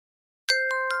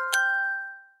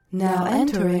Now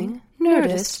entering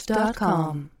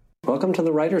Nerdist.com. Welcome to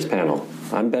the Writers Panel.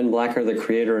 I'm Ben Blacker, the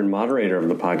creator and moderator of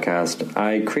the podcast.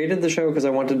 I created the show because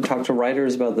I wanted to talk to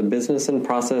writers about the business and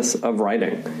process of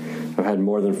writing. I've had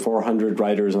more than 400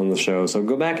 writers on the show, so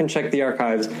go back and check the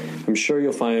archives. I'm sure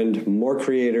you'll find more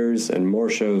creators and more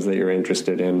shows that you're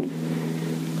interested in.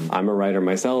 I'm a writer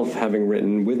myself, having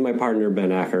written with my partner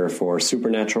Ben Acker for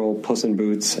Supernatural, Puss in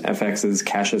Boots, FX's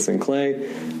Cassius and Clay,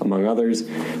 among others.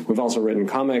 We've also written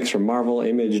comics from Marvel,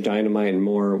 Image, Dynamite, and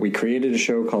more. We created a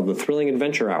show called The Thrilling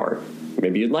Adventure Hour.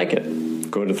 Maybe you'd like it.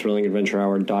 Go to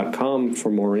thrillingadventurehour.com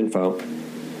for more info.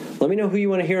 Let me know who you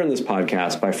want to hear on this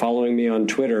podcast by following me on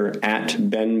Twitter at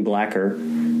Ben Blacker,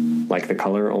 like the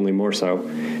color, only more so.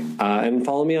 And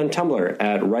follow me on Tumblr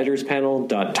at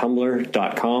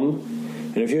writerspanel.tumblr.com.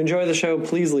 And if you enjoy the show,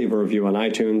 please leave a review on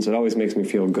iTunes. It always makes me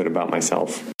feel good about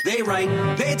myself. They write,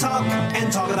 they talk,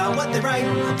 and talk about what they write.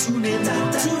 Tune in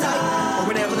tonight, or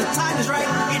whenever the time is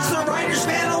right. It's the Writers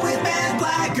Panel with Ben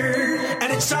Blacker,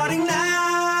 and it's starting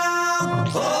now.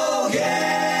 Oh, yeah!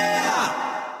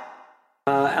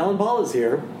 Alan Ball is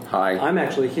here. Hi. I'm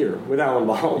actually here with Alan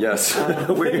Ball. Yes,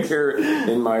 we're here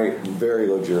in my very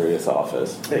luxurious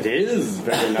office. It is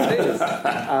very nice.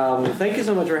 Thank you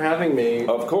so much for having me.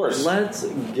 Of course. Let's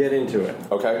get into it.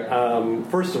 Okay.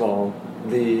 First of all,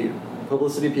 the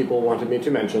publicity people wanted me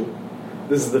to mention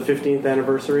this is the 15th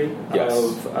anniversary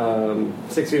of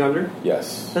 6 Feet Under.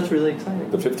 Yes. That's really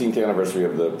exciting. The 15th anniversry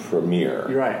of the premiere.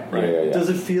 You're right. Yeah. Does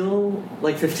it feel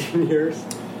like 15 years?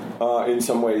 In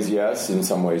some ways, yes. In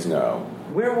some ways, no.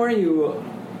 Where were you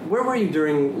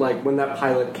during, like, when that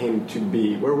pilot came to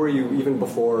be? Where were you even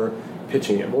before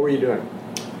pitching it? What were you doing?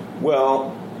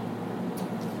 Well,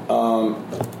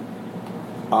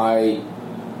 I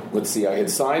had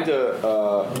signed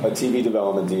a TV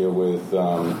development deal with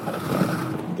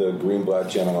the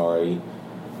Greenblatt Giannari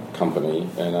company,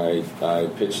 and I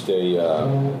pitched a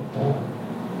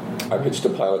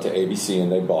pilot to ABC, and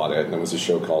they bought it, and it was a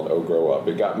show called Oh Grow Up.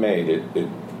 It got made. It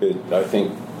I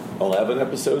think 11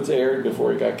 episodes aired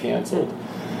before it got canceled.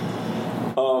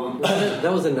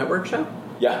 That was a network show?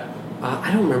 Yeah.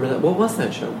 I don't remember that. What was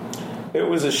that show? It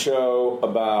was a show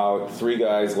about three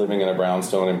guys living in a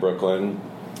brownstone in Brooklyn.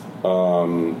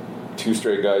 Two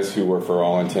straight guys who were, for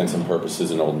all intents and purposes,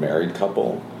 an old married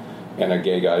couple, and a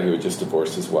gay guy who had just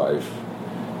divorced his wife.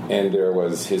 And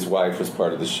his wife was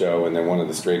part of the show, and then one of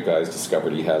the straight guys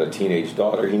discovered he had a teenage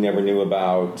daughter he never knew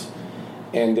about.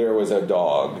 And there was a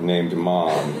dog named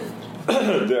Mom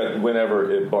that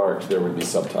whenever it barked, there would be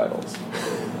subtitles.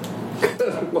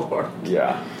 Good Lord.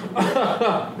 Yeah.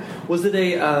 Was it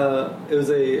a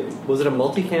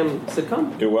multicam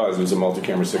sitcom? It was a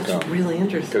multi-camera sitcom. That's really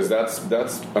interesting. Because that's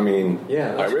I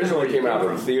originally came out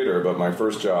of the theater, but my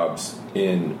first jobs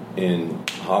in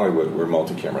Hollywood were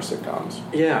multi-camera sitcoms.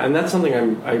 Yeah, and that's something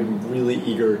I'm really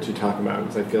eager to talk about,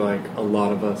 because I feel like a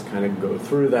lot of us kind of go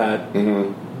through that.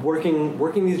 Mm-hmm.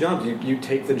 Working these jobs, you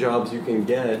take the jobs you can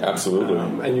get. Absolutely.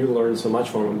 And you learn so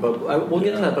much from them. But we'll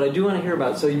get to that. But I do want to hear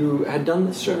about, so you had done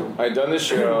this show. I had done this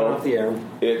show. Went off the air.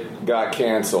 It got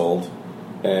canceled,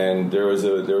 and there was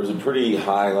a pretty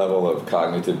high level of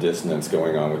cognitive dissonance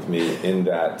going on with me, in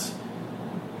that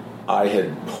I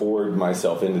had poured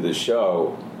myself into this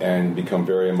show and become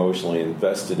very emotionally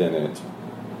invested in it,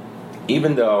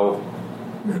 even though...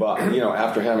 But,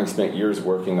 after having spent years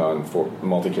working on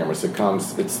multi-camera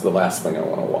sitcoms, it's the last thing I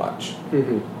want to watch.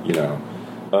 Mm-hmm.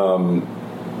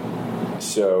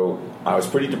 So I was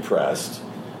pretty depressed,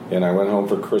 and I went home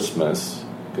for Christmas,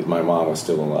 because my mom was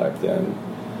still alive then.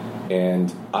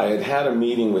 And I had a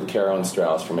meeting with Carolyn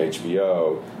Strauss from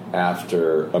HBO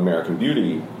after American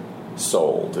Beauty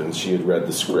sold, and she had read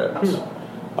the script.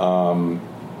 I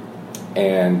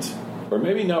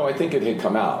think it had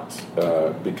come out,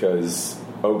 because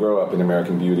Oh Grow Up and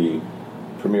American Beauty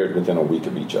premiered within a week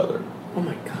of each other. Oh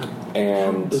my God.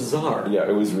 And how bizarre. Yeah,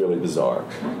 it was really bizarre.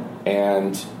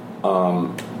 And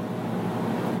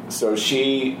so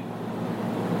she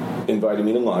invited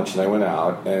me to lunch, and I went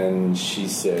out, and she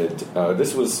said,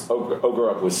 this was, Oh Grow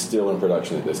Up was still in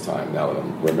production at this time, now that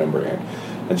I'm remembering it.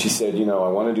 And she said, I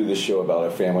want to do this show about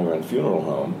a family-run funeral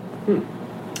home.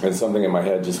 And something in my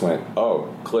head just went,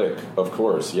 oh, click, of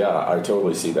course, yeah, I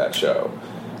totally see that show.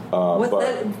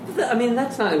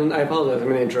 That's not, and I apologize, I'm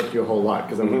going to interrupt you a whole lot,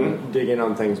 because I'm going to dig in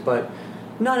on things, but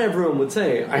not everyone would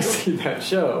say, I see that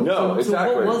show. No,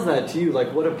 exactly. So what was that to you?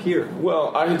 Like, what appeared?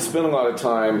 Well, I had spent a lot of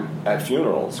time at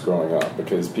funerals growing up,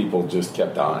 because people just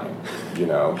kept dying,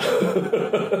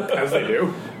 As they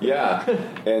do. Yeah.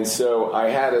 And so I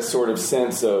had a sort of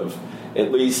sense of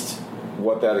at least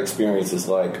what that experience is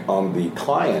like on the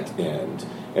client end,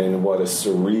 and what a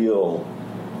surreal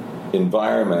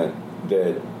environment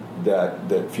that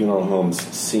funeral homes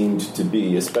seemed to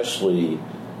be, especially,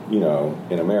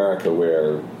 in America,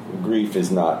 where grief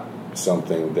is not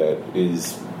something that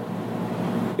is.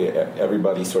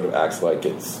 Everybody sort of acts like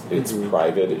it's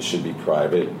private. It should be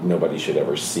private. Nobody should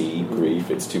ever see grief.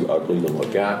 It's too ugly to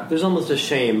look at. There's almost a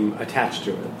shame attached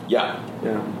to it. Yeah.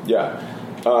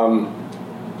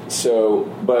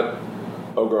 But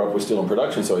Ogre was still in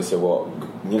production, so I said, well,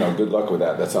 good luck with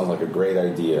that. That sounds like a great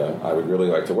idea. I would really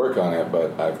like to work on it,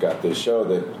 but I've got this show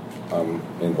that I'm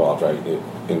involved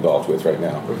with right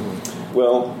now. Mm-hmm.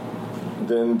 Well,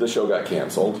 then the show got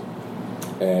canceled.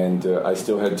 And I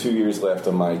still had 2 years left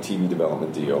on my TV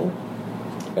development deal.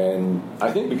 And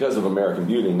I think because of American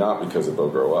Beauty, not because of Beau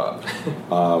Grow Up.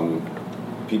 A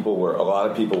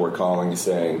lot of people were calling and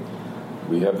saying,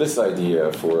 we have this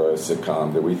idea for a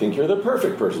sitcom that we think you're the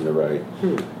perfect person to write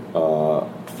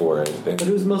for it. And, but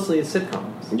it was mostly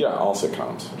sitcoms. Yeah, all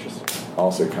sitcoms. Interesting.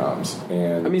 All sitcoms.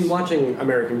 And I mean, watching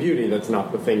American Beauty, that's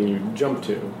not the thing you jump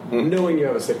to. Mm-hmm. Knowing you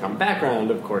have a sitcom background,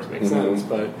 of course, makes sense,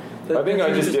 but... I think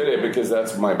I just did it because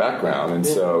that's my background, and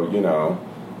so,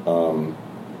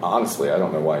 honestly, I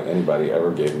don't know why anybody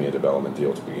ever gave me a development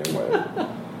deal to begin with.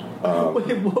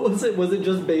 Wait, what was it? Was it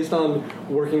just based on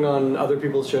working on other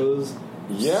people's shows?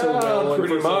 Yeah, so well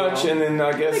pretty much, and then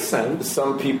I guess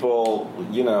some people, I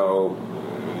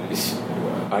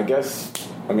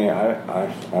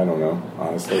don't know,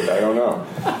 honestly, I don't know.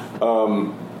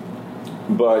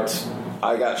 But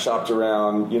I got shopped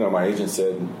around, my agent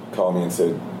called me and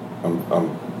said,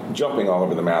 I'm jumping all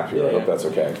over the map here. I hope that's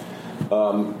okay.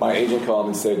 My agent called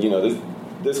and said,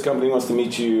 this company wants to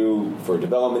meet you for a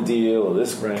development deal, or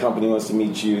this company wants to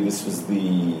meet you. This was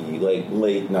the late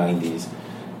 90s.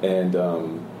 And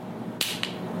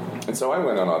so I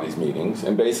went on all these meetings,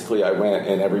 and basically I went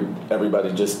and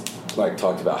everybody just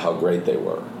talked about how great they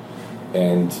were.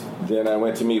 And then I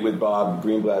went to meet with Bob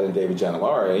Greenblatt and David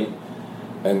Gianellari,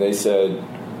 and they said,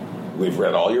 we've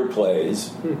read all your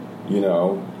plays,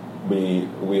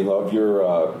 We love your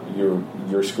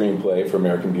screenplay for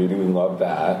American Beauty. We love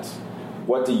that.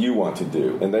 What do you want to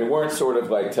do? And they weren't sort of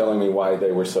telling me why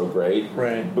they were so great,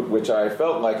 right? Which I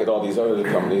felt like at all these other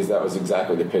companies, that was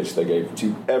exactly the pitch they gave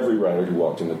to every writer who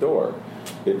walked in the door.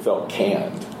 It felt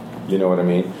canned. You know what I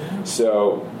mean?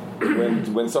 So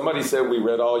when somebody said, we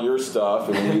read all your stuff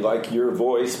and we like your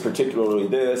voice, particularly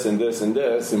this and this and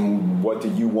this, and what do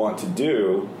you want to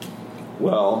do?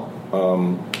 Well,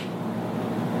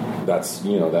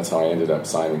 that's how I ended up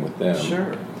signing with them.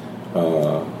 Sure.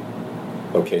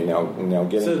 Okay, now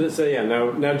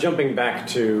getting... Now jumping back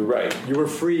to... Right. You were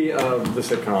free of the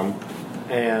sitcom,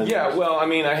 and... Yeah, well, I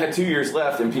mean, I had 2 years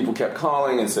left, and people kept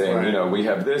calling and saying, we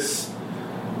have this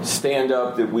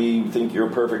stand-up that we think you're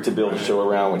perfect to build a show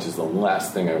around, which is the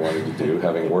last thing I wanted to do,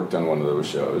 having worked on one of those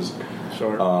shows.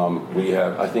 Sure. We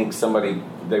have, I think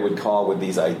they would call with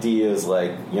these ideas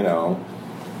like,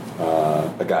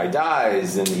 a guy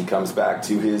dies and he comes back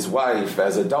to his wife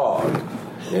as a dog.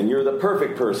 And you're the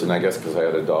perfect person, I guess, because I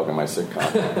had a dog in my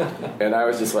sitcom. And I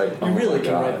was just like, you really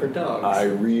can write for dogs. I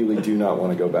really do not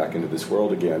want to go back into this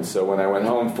world again. So when I went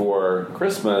home for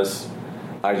Christmas,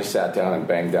 I just sat down and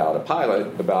banged out a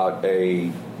pilot about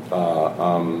a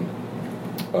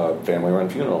family-run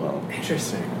funeral home.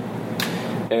 Interesting.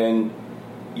 And,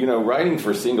 writing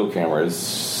for single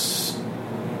cameras,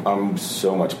 I'm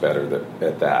so much better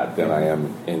at that than I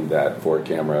am in that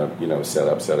 4-camera,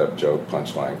 setup, joke,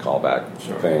 punchline, callback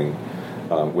thing,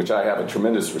 which I have a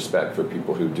tremendous respect for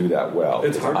people who do that well.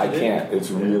 It's hard to do. Can't. It's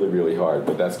really, really hard,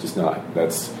 but that's just not,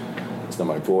 it's not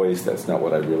my voice. That's not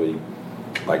what I really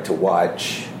like to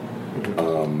watch.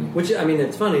 Mm-hmm. Which, I mean,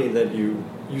 it's funny that you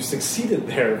succeeded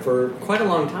there for quite a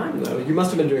long time, though. You must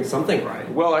have been doing something right.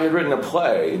 Well, I had written a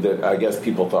play that I guess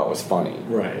people thought was funny.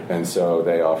 Right. And so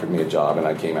they offered me a job, and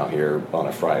I came out here on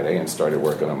a Friday and started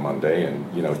work on a Monday and,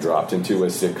 dropped into a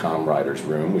sitcom writer's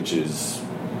room, which is,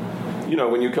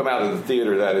 when you come out of the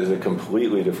theater, that is a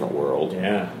completely different world.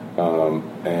 Yeah.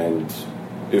 And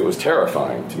it was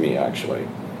terrifying to me, actually.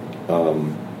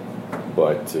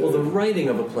 But the writing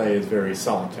of a play is very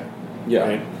solitary. Yeah.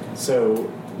 Right?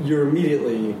 So you're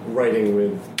immediately writing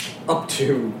with up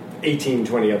to 18,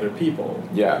 20 other people.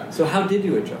 Yeah. So how did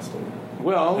you adjust it?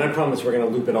 Well... And I promise we're going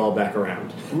to loop it all back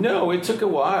around. No, it took a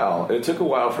while. It took a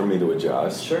while for me to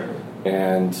adjust. Sure.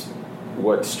 And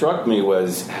what struck me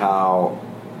was how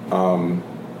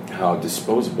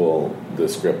disposable the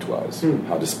script was,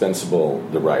 how dispensable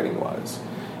the writing was.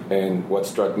 And what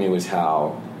struck me was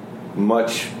how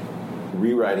much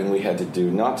rewriting we had to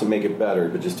do, not to make it better,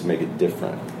 but just to make it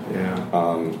different.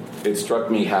 Yeah. It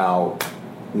struck me how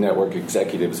network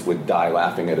executives would die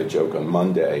laughing at a joke on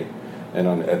Monday, And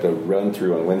at the run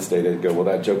through on Wednesday, they'd go, well,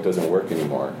 that joke doesn't work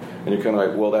anymore. And you're kind of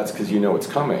like, well, that's because you know it's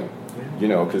coming. You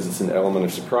know, because it's an element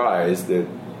of surprise that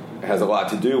has a lot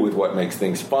to do with what makes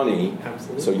things funny.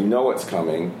 Absolutely. So you know it's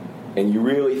coming, and you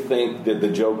really think that the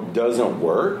joke doesn't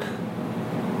work.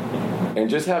 And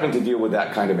just having to deal with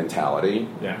that kind of mentality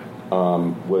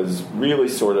was really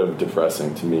sort of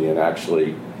depressing to me, and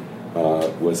actually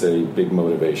was a big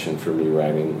motivation for me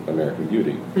writing American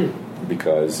Beauty.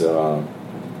 Because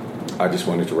I just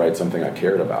wanted to write something I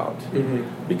cared about.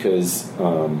 Because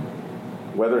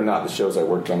whether or not the shows I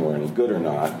worked on were any good or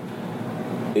not,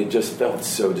 it just felt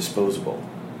so disposable.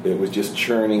 It was just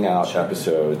churning out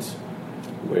episodes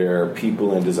where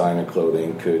people in designer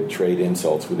clothing could trade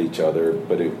insults with each other,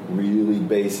 but it really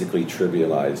basically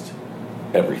trivialized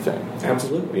everything.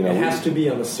 Absolutely. You know, it has to be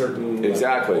on a certain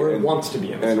exactly, level, or it wants to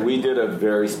be on a certain And we did a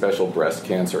very special breast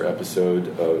cancer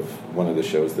episode of one of the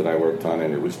shows that I worked on,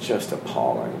 and it was just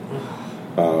appalling.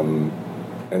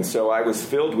 And so I was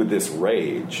filled with this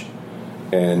rage,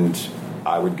 and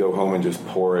I would go home and just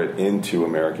pour it into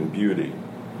American Beauty.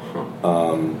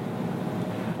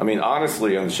 I mean,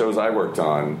 honestly, on the shows I worked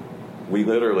on, we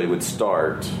literally would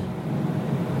start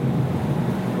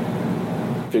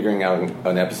figuring out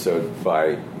an episode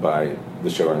by the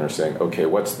showrunner saying, okay,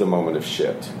 what's the moment of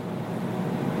shit?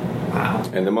 Wow.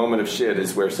 And the moment of shit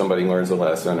is where somebody learns a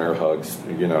lesson or hugs,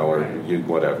 you know, or you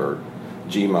whatever.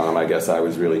 Gee, Mom, I guess I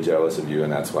was really jealous of you,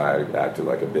 and that's why I acted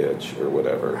like a bitch, or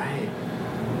whatever. Right.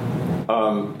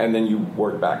 And then you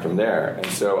work back from there. And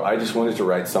so I just wanted to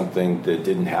write something that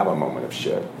didn't have a moment of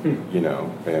shit, you know.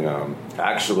 And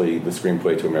actually, the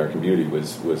screenplay to American Beauty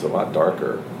was a lot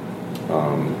darker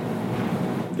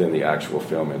than the actual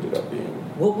film ended up being.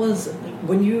 What was,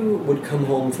 when you would come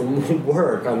home from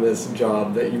work on this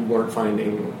job that you weren't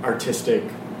finding artistic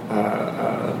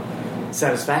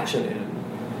satisfaction in,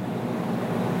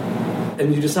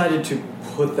 and you decided to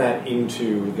put that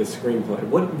into the screenplay,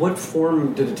 what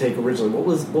form did it take originally? What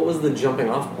was the jumping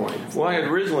off point? Well, I had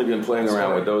originally been playing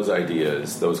around with those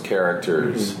ideas, those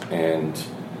characters, and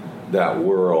that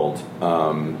world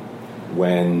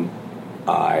when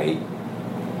I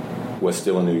was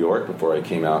still in New York before I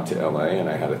came out to LA, and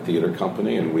I had a theater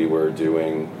company, and we were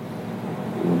doing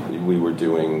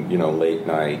you know, late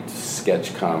night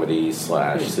sketch comedy /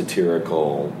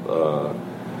 satirical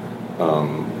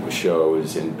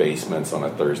shows in basements on a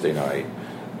Thursday night,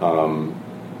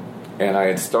 and I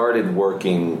had started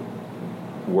working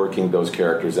those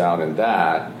characters out in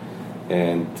that,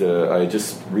 and I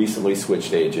just recently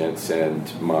switched agents, and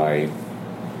my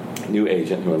new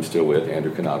agent, who I'm still with,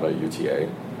 Andrew Canava at UTA,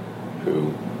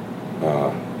 who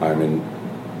I'm in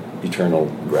eternal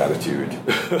gratitude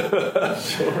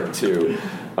to,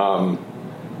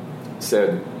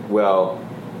 said, well,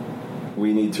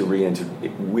 we need to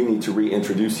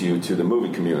reintroduce you to the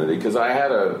movie community, because I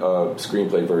had a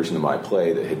screenplay version of my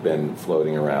play that had been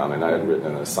floating around, and I had written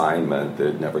an assignment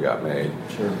that never got made.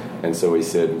 Sure. And so he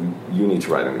said, you need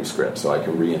to write a new script so I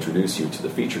can reintroduce you to the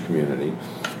feature community.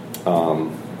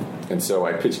 And so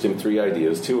I pitched him 3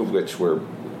 ideas, 2 of which were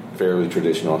fairly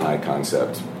traditional high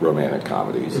concept romantic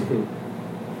comedies,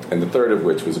 and the third of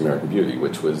which was American Beauty,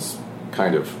 which was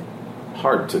kind of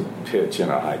hard to pitch in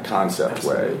a high concept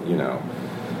way, you know.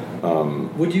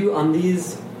 Would you, on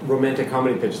these romantic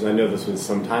comedy pitches, I know this was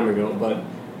some time ago, but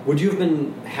would you have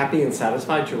been happy and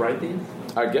satisfied to write these?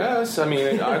 I guess. I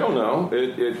mean, I don't know.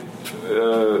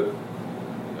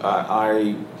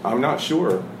 I'm not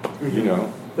sure, you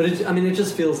know. But it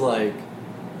just feels like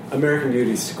American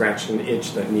Beauty scratched an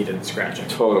itch that needed scratching.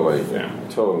 Totally. Yeah.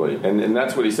 Totally. And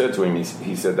that's what he said to him.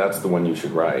 He said, that's the one you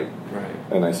should write. Right.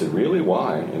 And I said, really?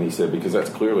 Why? And he said, because that's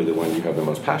clearly the one you have the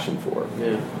most passion for.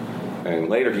 Yeah. And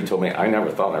later he told me, I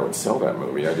never thought I would sell that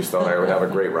movie. I just thought I would have a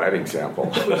great writing sample.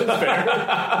 Which is fair.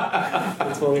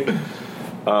 That's funny.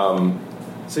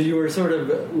 So you were sort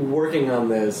of working on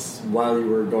this while you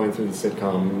were going through the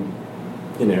sitcom,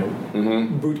 you know,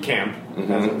 boot camp,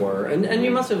 as it were. And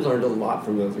you must have learned a lot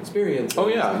from those experiences. Oh,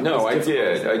 yeah. No, I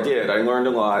did. I learned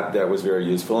a lot that was very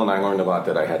useful, and I learned a lot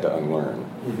that I had to unlearn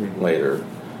later.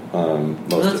 Well,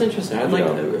 that's interesting.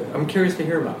 I'm curious to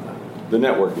hear about that. The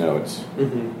network notes,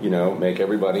 you know, make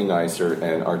everybody nicer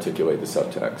and articulate the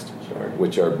subtext,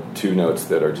 which are 2 notes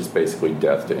that are just basically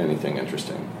death to anything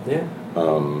interesting. Yeah.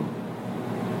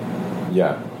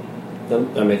 Yeah.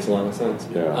 That makes a lot of sense.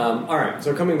 Yeah. All right,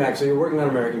 so coming back, so you're working on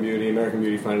American Beauty. American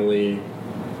Beauty finally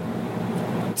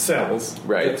sells.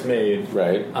 Right. Gets made.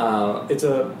 Right. It's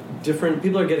a different...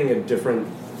 People are getting a different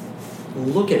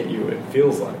look at you, it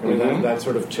feels like. I mean, that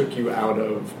sort of took you out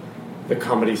of the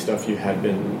comedy stuff you had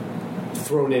been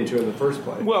thrown into in the first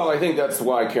place. Well, I think that's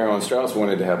why Carolyn Strauss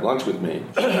wanted to have lunch with me,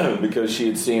 because she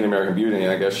had seen American Beauty,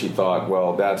 and I guess she thought,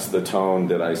 well, that's the tone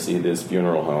that I see this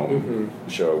funeral home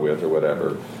show with, or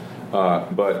whatever.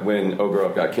 But when Oh Grow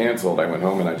Up got canceled, I went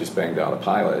home and I just banged out a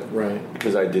pilot. Right.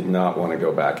 Because I did not want to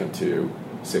go back into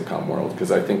sitcom world,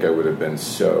 because I think I would have been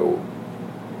so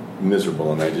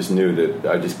miserable, and I just knew that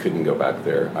I just couldn't go back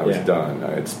there. I was done.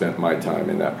 I had spent my time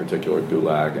in that particular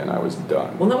gulag, and I was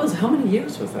done. Well, that was, how many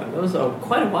years was that? That was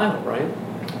quite a while, right?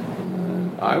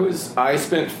 I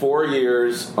spent 4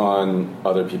 years on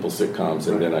other people's sitcoms,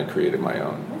 and then I created my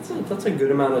own. That's a good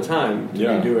amount of time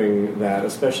to be doing that,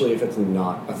 especially if it's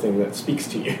not a thing that speaks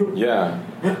to you. Yeah,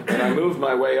 and I moved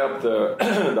my way up the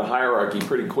the hierarchy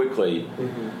pretty quickly,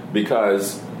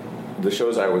 because the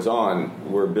shows I was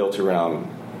on were built around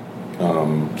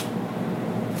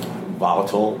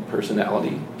volatile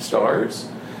personality stars,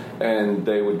 and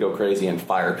they would go crazy and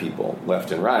fire people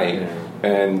left and right,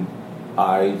 and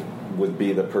I would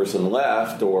be the person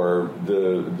left, or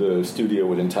the studio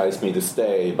would entice me to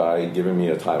stay by giving me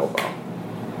a title bump.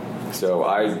 So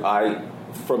I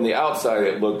from the outside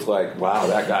it looked like, wow,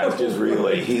 that guy's just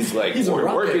really, he's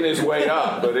working his way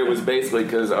up, but it was basically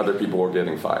because other people were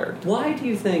getting fired. Why do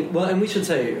you think, well, and we should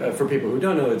say, for people who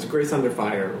don't know, it's Grace Under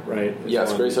Fire, right?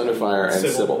 Yes, Grace Under Fire and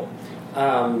Sybil.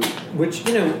 Which,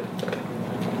 you know,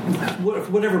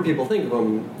 whatever people think of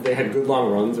them, they had good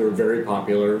long runs, they were very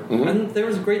popular, and there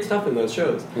was great stuff in those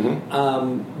shows.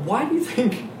 Why do you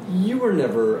think you were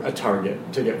never a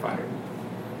target to get fired?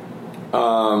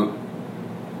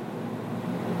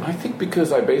 I think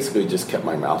because I basically just kept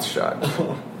my mouth shut.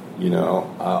 You know,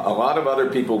 a lot of other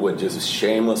people would just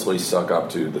shamelessly suck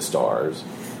up to the stars.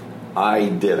 I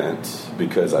didn't,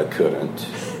 because I couldn't.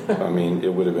 I mean,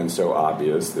 it would have been so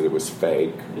obvious that it was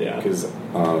fake. Yeah. Because,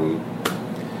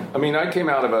 I mean, I came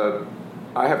out of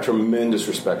I have tremendous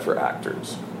respect for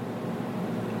actors.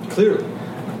 Clearly.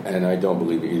 And I don't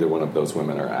believe either one of those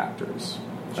women are actors.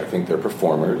 I think they're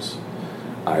performers.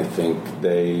 I think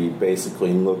they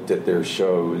basically looked at their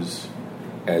shows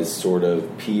as sort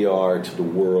of PR to the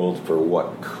world for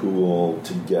what cool,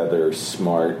 together,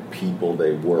 smart people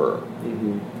they were.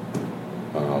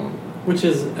 Which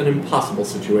is an impossible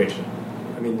situation.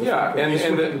 I mean, yeah,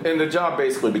 and the job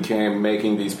basically became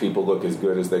making these people look as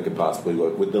good as they could possibly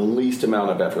look with the least amount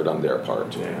of effort on their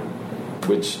part. Yeah.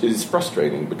 Which is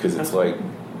frustrating, because it's like,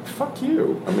 fuck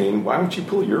you. I mean, why don't you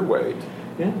pull your weight?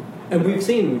 Yeah. And we've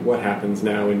seen what happens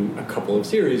now in a couple of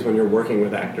series when you're working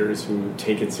with actors who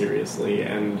take it seriously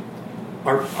and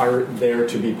are there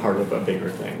to be part of a bigger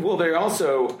thing. Well, they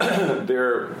also,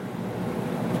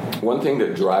 one thing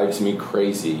that drives me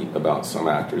crazy about some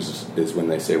actors is when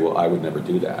they say, well, I would never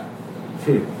do that.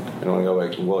 And I go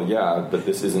like, well, yeah, but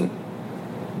this isn't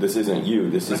you.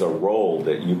 This is a role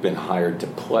that you've been hired to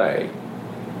play.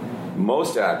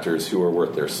 Most actors who are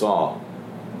worth their salt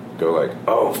go like,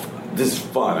 oh, this is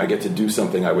fun. I get to do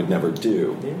something I would never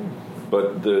do. Yeah.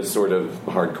 But the sort of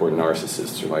hardcore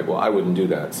narcissists are like, well, I wouldn't do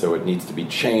that, so it needs to be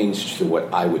changed to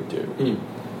what I would do.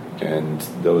 And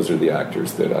those are the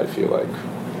actors that I feel like,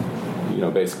 you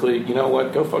know, basically, you know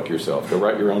what? Go fuck yourself. Go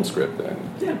write your own script then.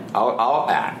 Yeah. I'll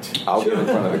act. I'll get in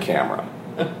front of the camera.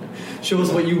 Show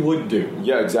us what you would do.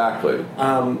 Yeah, exactly.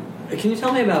 Can you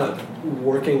tell me about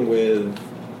working with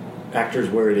actors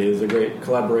where it is a great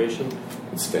collaboration?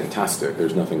 It's fantastic.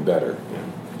 There's nothing better.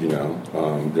 Yeah. You know,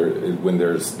 when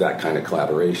there's that kind of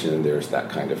collaboration, there's that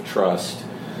kind of trust.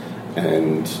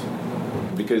 And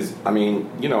because, I mean,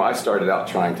 you know, I started out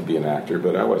trying to be an actor,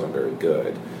 but I wasn't very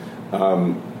good.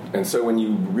 And so when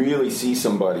you really see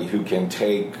somebody who can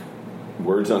take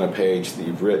words on a page that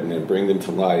you've written and bring them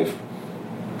to life,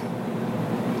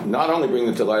 not only bring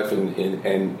them to life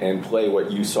and play what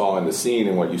you saw in the scene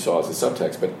and what you saw as a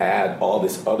subtext, but add all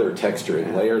this other texture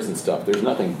and layers and stuff, there's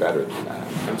nothing better than that.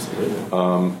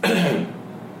 Absolutely.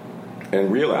 And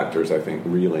real actors, I think,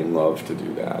 really love to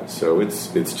do that. So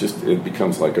it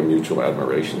becomes like a mutual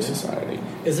admiration society.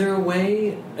 Is there a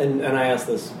way, and I ask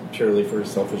this purely for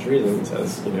selfish reasons,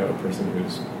 as you know, a person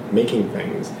who's making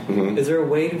things, is there a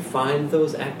way to find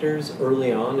those actors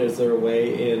early on? Is there a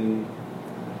way in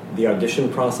the audition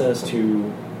process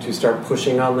to start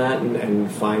pushing on that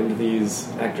and find these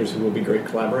actors who will be great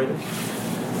collaborators?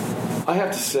 I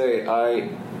have to say, I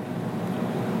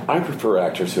prefer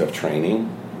actors who have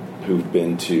training, who've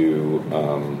been to,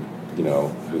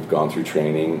 who've gone through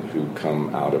training, who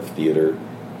come out of theater,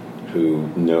 who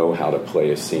know how to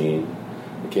play a scene.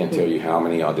 I can't tell you how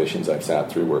many auditions I've sat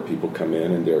through where people come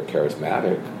in and they're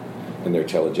charismatic and they're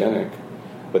telegenic,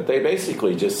 but they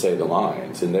basically just say the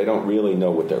lines and they don't really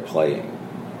know what they're playing.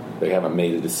 They haven't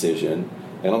made a decision,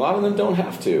 and a lot of them don't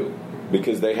have to.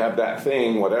 because they have that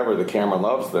thing, whatever, the camera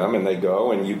loves them, and they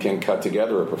go, and you can cut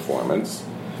together a performance.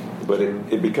 But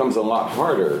it becomes a lot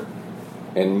harder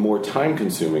and more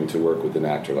time-consuming to work with an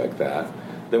actor like that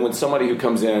than with somebody who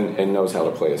comes in and knows how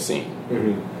to play a scene.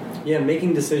 Mm-hmm. Yeah,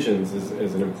 making decisions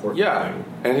is an important thing.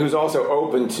 And who's also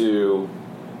open to,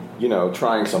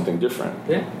 trying something different.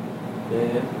 Yeah.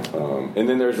 And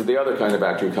then there's the other kind of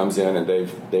actor who comes in and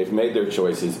they've made their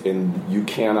choices, and you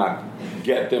cannot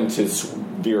get them to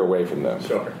veer away from them.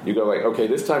 Sure. You go like, okay,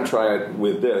 this time try it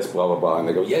with this, blah, blah, blah, and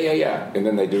they go, yeah, and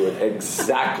then they do it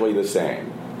exactly the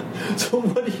same. So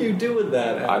what do you do with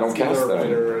that? I don't cast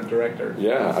them. Or a director.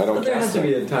 Yeah, I don't. But there has to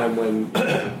be a time when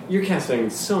you're casting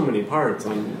so many parts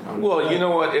on. Well, you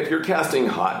know what? If you're casting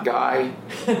hot guy,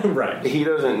 right, he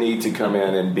doesn't need to come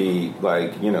in and be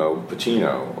like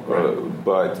Pacino. Right.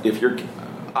 But if you're,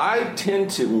 I tend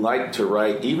to like to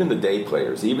write even the day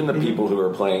players, even the people who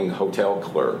are playing hotel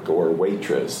clerk or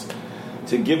waitress,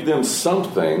 to give them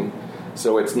something,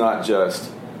 so it's not just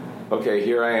okay.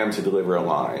 Here I am to deliver a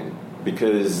line.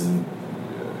 Because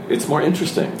it's more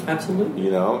interesting.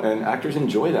 Absolutely. And actors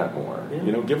enjoy that more.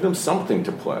 Yeah. Give them something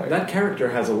to play. That character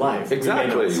has a life.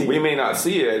 Exactly. We may not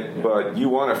see it, but you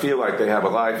want to feel like they have a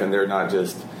life and they're not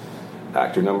just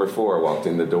actor number 4 walked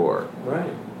in the door. Right.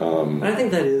 I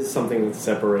think that is something that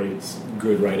separates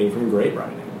good writing from great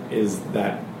writing, is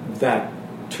that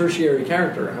tertiary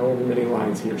character, however many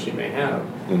lines he or she may have,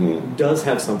 does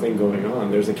have something going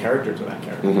on. There's a character to that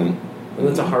character. Mm-hmm. And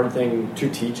that's a hard thing to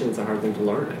teach, and it's a hard thing to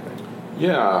learn, I think.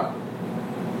 Yeah.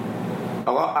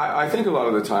 I think a lot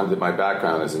of the time that my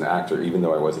background as an actor, even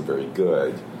though I wasn't very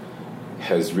good,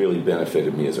 has really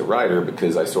benefited me as a writer,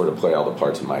 because I sort of play all the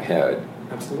parts in my head.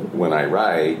 Absolutely. When I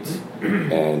write,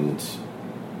 and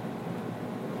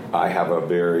I have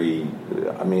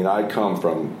I come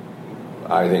from,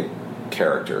 I think,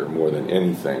 character more than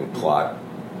anything. Plot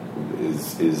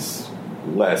is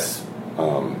less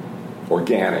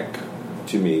organic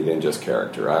to me than just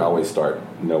character. I always start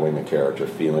knowing the character,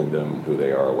 feeling them, who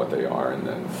they are, what they are, and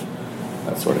then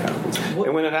that sort of happens.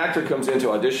 And when an actor comes into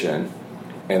audition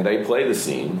and they play the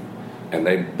scene and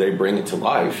they bring it to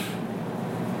life,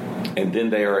 and then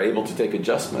they are able to take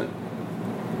adjustment,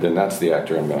 then that's the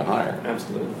actor I'm going to hire.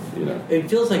 Absolutely. It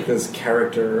feels like this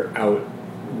character out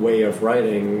way of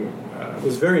writing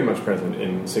was very much present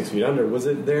in 6 Feet Under. Was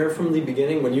it there from the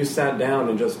beginning when you sat down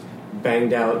and just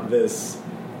banged out this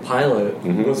pilot?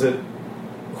 Mm-hmm. Was it,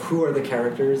 who are the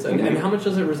characters, and how much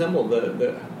does it resemble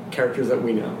the characters that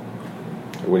we know?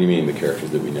 What do you mean, the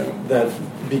characters that we know? That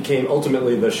became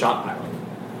ultimately the shot pilot.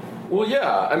 Well,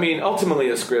 yeah.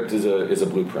 Ultimately a script is a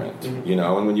blueprint,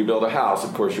 and when you build a house,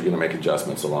 of course, you're going to make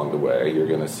adjustments along the way. You're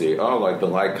going to see, like the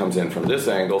light comes in from this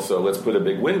angle, so let's put a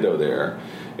big window there.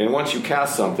 And once you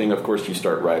cast something, of course, you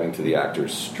start writing to the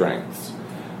actor's strengths.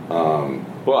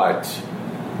 But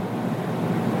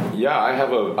yeah, I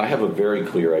have a very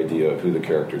clear idea of who the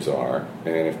characters are,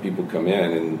 and if people come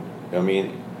in, and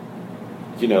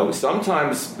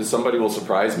sometimes somebody will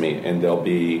surprise me, and they'll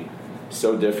be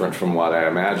so different from what I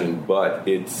imagined, but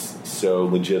it's so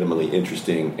legitimately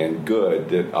interesting and good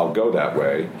that I'll go that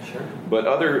way. Sure. But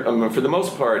for the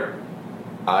most part,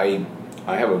 I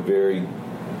have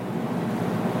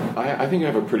I think I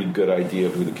have a pretty good idea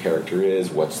of who the character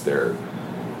is, what's their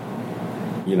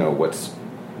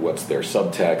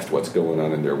subtext, what's going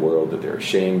on in their world that they're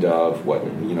ashamed of, what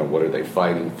are they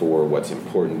fighting for, what's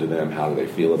important to them, how do they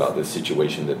feel about this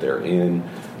situation that they're in,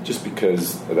 just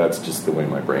because that's just the way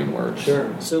my brain works.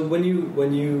 Sure. So when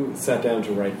you sat down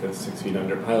to write this 6 Feet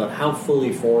Under pilot, how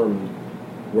fully formed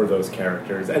were those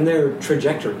characters and their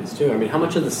trajectories too? How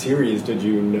much of the series did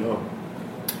you know?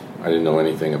 I didn't know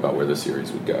anything about where the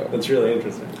series would go. That's really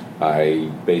interesting.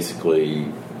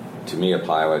 To me, a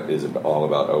pilot is all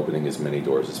about opening as many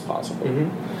doors as possible.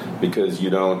 Mm-hmm. Because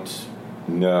you don't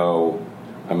know.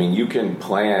 You can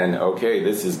plan, okay,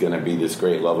 this is going to be this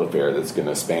great love affair that's going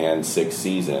to span 6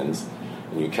 seasons,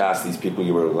 and you cast these people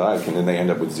you really like, and then they end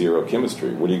up with zero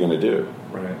chemistry. What are you going to do?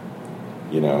 Right.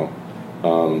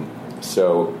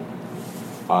 So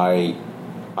I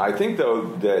think, though,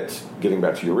 that getting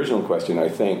back to your original question, I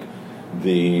think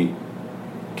the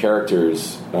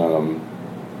characters of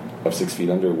 6 Feet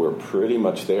Under were pretty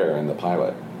much there in the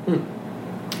pilot.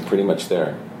 Pretty much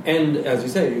there. And as you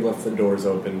say, you left the doors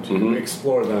open to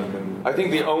explore them. And I think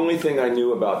the only thing I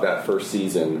knew about that first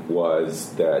season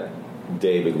was that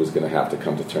David was going to have to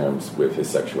come to terms with his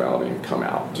sexuality and come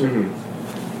out.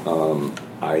 Mm-hmm.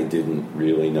 I didn't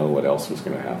really know what else was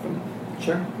going to happen.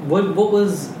 Sure. What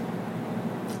was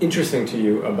interesting to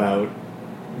you about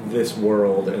this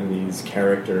world and these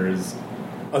characters,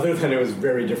 other than it was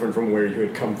very different from where you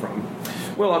had come from?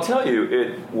 Well, I'll tell you,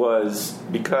 it was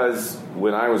because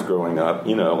when I was growing up,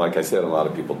 like I said, a lot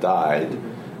of people died,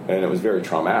 and it was very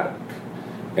traumatic.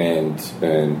 And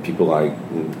people I,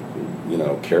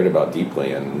 cared about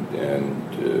deeply, and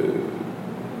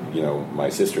my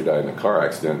sister died in a car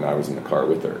accident, and I was in the car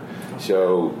with her.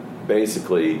 So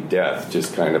basically, death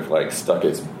just kind of like stuck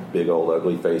its big old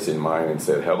ugly face in mine and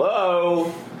said,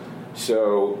 hello.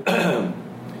 So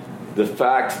the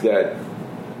fact that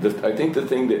I think the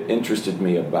thing that interested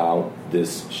me about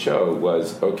this show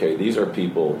was, okay, these are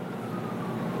people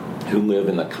who live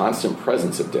in the constant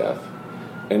presence of death,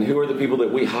 and who are the people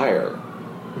that we hire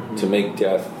to make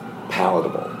death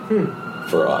palatable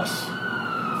for us.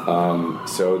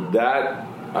 So that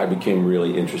I became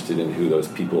really interested in who those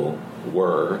people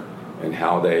were and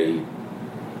how they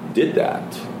did that.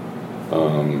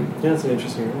 It's an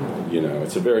interesting world.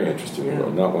 It's a very interesting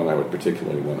world. Not one I would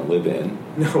particularly want to live in.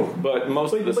 No. But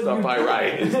most of the stuff I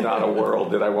write is not a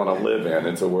world that I want to live in.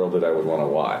 It's a world that I would want to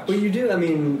watch. But you do,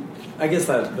 I guess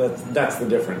that's the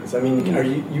difference. Are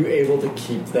you able to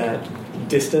keep that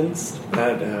distance,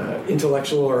 that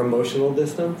intellectual or emotional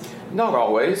distance? Not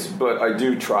always, but I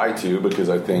do try to, because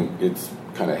I think it's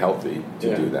kind of healthy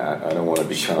to do that. I don't want to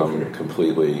become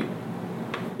completely...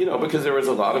 because there was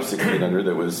a lot of 6 Feet Under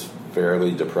that was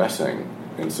fairly depressing,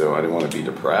 and so I didn't want to be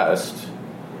depressed,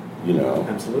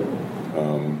 Absolutely.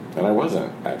 And I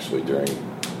wasn't, actually, during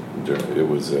it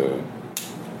was,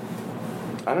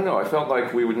 I don't know, I felt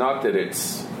like we would, not that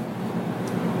it's,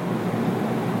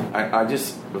 I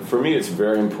just, for me, it's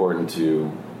very important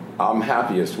I'm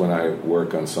happiest when I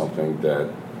work on something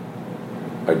that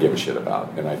I give a shit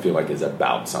about, and I feel like is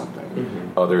about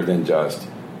something, other than just,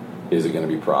 is it going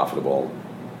to be profitable,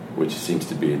 which seems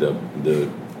to be the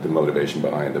motivation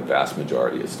behind the vast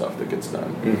majority of stuff that gets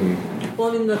done.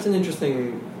 Well, that's an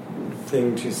interesting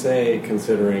thing to say,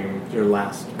 considering your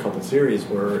last couple series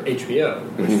were HBO,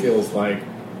 which feels like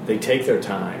they take their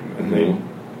time and they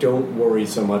don't worry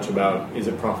so much about, is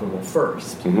it profitable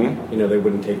first? They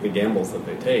wouldn't take the gambles that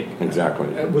they take. Exactly.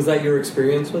 Was that your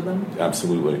experience with them?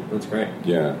 Absolutely. That's great.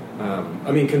 Yeah.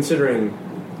 Considering...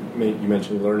 You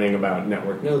mentioned learning about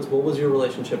network notes. What was your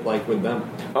relationship like with them?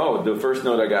 Oh, the first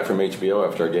note I got from HBO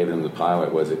after I gave them the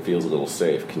pilot was, it feels a little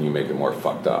safe. Can you make it more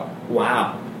fucked up?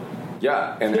 Wow.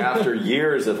 Yeah, and after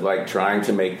years of trying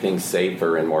to make things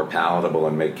safer and more palatable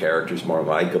and make characters more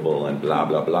likable and blah,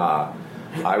 blah, blah,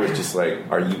 I was just like,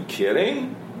 are you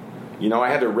kidding? I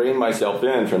had to rein myself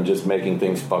in from just making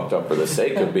things fucked up for the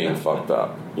sake of being fucked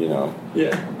up, Yeah.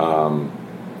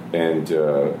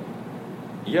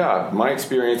 Yeah, my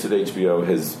experience at HBO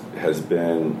has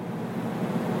been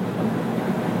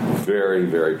very,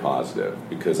 very positive,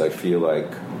 because I feel like,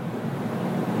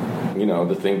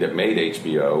 the thing that made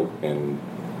HBO and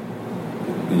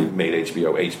made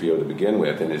HBO to begin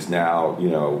with, and is now,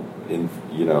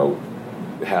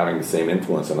 having the same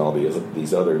influence on all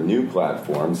these other new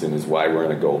platforms, and is why we're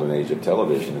in a golden age of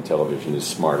television, and television is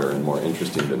smarter and more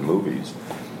interesting than movies,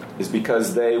 is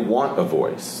because they want a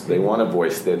voice. They want a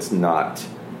voice that's not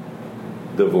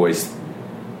the voice.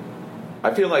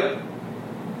 I feel like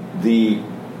the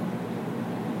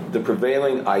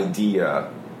prevailing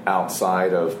idea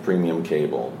outside of premium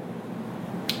cable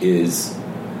is,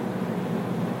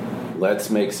 let's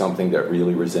make something that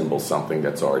really resembles something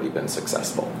that's already been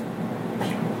successful.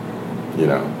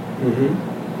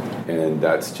 And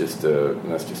that's just a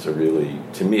really,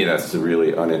 to me, that's a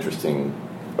really uninteresting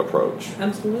approach.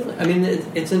 Absolutely.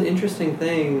 It's an interesting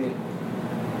thing,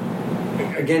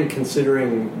 again,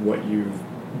 considering what you've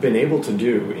been able to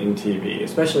do in TV,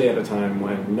 especially at a time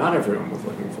when not everyone was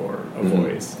looking for a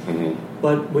voice.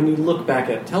 But when you look back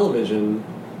at television,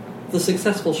 the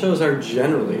successful shows are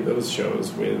generally those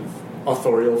shows with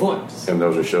authorial voice. And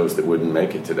those are shows that wouldn't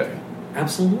make it today.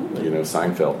 Absolutely.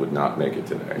 Seinfeld would not make it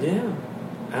today. Yeah,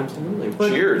 absolutely.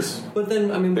 Cheers. But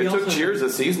then, it took Cheers a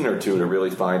season or two to really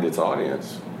find its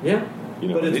audience. Yeah.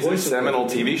 But these are seminal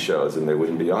TV shows, and they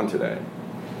wouldn't be on today.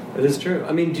 It is true.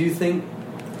 Do you think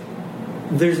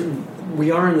we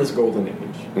are in this golden age?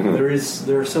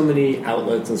 There are so many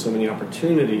outlets and so many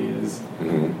opportunities.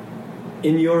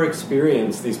 In your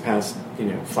experience, these past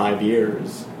 5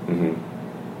 years,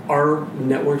 are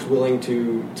networks willing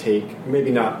to take,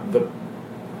 maybe not the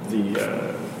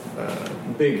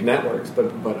big networks,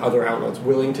 but other outlets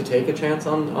willing to take a chance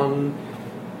on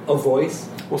a voice?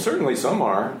 Well, certainly some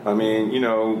are.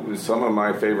 Some of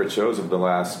my favorite shows of the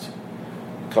last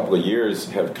couple of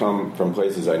years have come from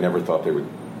places I never thought they would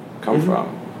come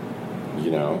from.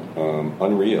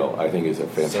 Unreal, I think, is a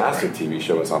fantastic TV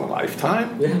show. It's on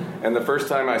Lifetime. Yeah. And the first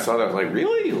time I saw that, I was like,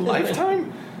 really?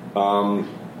 Lifetime?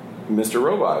 Mr.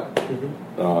 Robot,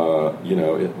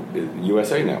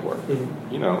 USA Network,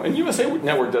 and USA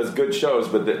Network does good shows,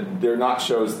 but they're not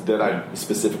shows that I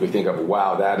specifically think of.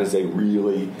 Wow, that is a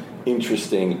really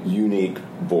interesting, unique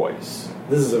voice.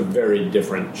 This is a very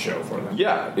different show for them.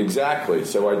 Yeah, exactly.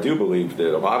 So I do believe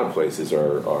that a lot of places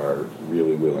are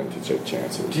really willing to take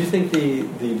chances. Do you think the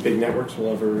big networks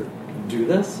will ever do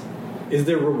this? Is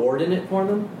there reward in it for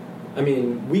them? I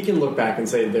mean, we can look back and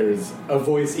say there's a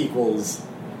voice equals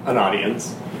an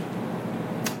audience.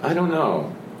 I don't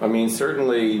know. I mean,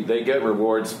 certainly they get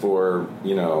rewards for,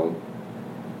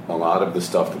 a lot of the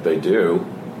stuff that they do.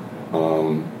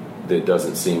 That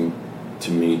doesn't seem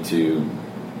to me to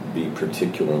be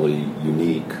particularly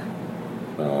unique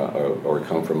or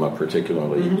come from a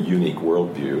particularly unique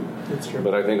worldview. That's true.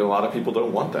 But I think a lot of people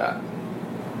don't want that.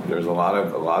 There's a lot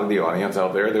of the audience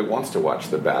out there that wants to watch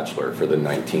The Bachelor for the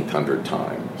 1900th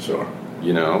time. Sure.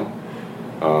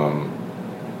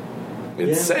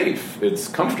 It's safe, it's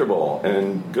comfortable,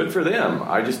 and good for them.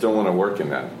 I just don't want to work in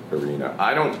that arena.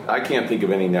 I can't think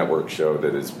of any network show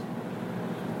that has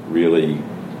really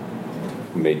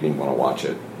made me want to watch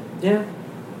it. Yeah,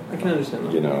 I can understand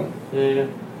that. Yeah.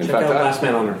 Check out Last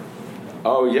Man on Earth.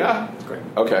 Oh yeah, It's great.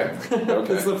 Okay.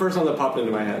 That's the first one that popped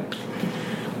into my head.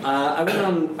 I went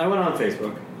on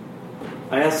Facebook.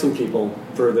 I asked some people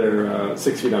for their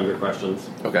 6 Feet Under questions.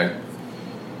 Okay.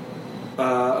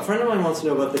 A friend of mine wants to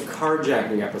know about the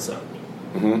carjacking episode.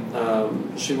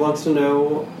 Mm-hmm. She wants to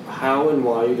know how and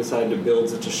why you decided to build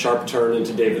such a sharp turn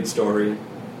into David's story,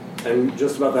 and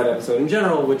just about that episode in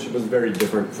general, which was very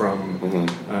different from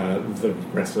the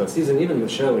rest of the season, even the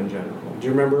show in general. Do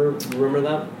you remember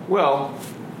that? Well,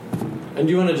 and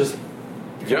do you want to just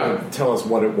tell us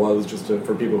what it was, just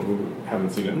for people who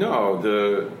haven't seen it? No,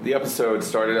 the episode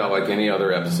started out like any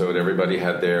other episode. Everybody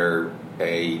had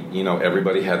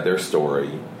everybody had their story,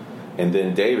 and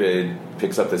then David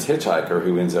picks up this hitchhiker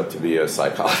who ends up to be a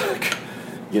psychotic,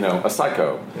 a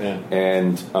psycho,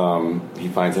 and he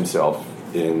finds himself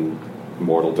in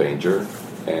mortal danger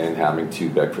and having to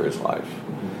beg for his life.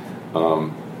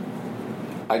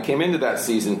 I came into that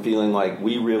season feeling like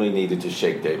we really needed to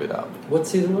shake David up. What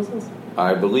season was this?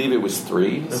 I believe it was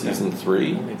 3, season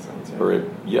 3. That makes sense,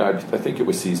 yeah. I think it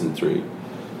was season 3.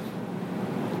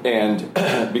 And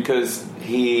because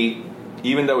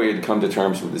even though he had come to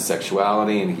terms with his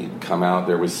sexuality and he'd come out,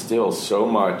 there was still so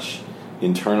much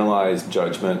internalized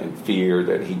judgment and fear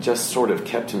that he just sort of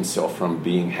kept himself from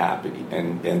being happy.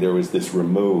 And there was this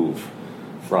remove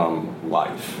from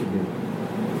life.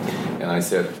 And I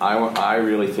said, I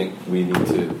really think we need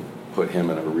to put him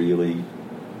in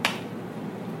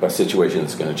a situation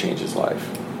that's going to change his life.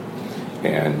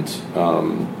 And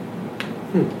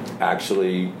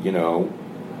actually,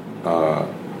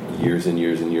 years and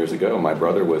years and years ago, my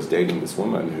brother was dating this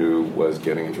woman who was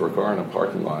getting into her car in a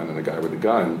parking lot, and a guy with a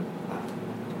gun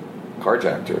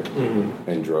carjacked her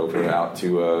and drove her out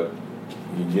to a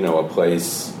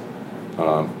place,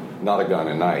 not a gun,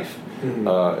 a knife.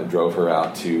 Drove her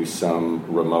out to some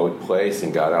remote place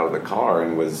and got out of the car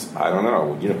and was, I don't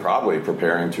know, probably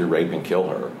preparing to rape and kill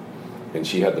her. And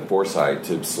she had the foresight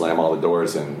to slam all the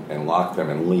doors and lock them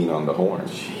and lean on the horn.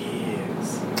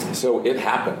 Jeez. So it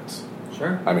happens.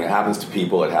 Sure. I mean, it happens to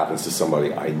people. It happens to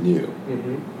somebody I knew.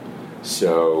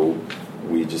 So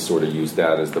we just sort of used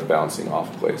that as the bouncing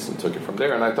off place and took it from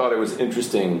there. And I thought it was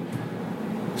interesting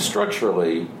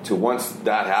structurally to, once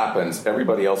that happens,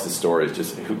 everybody else's story is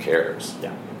just, who cares?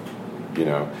 Yeah.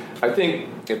 I think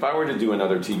if I were to do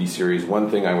another TV series, one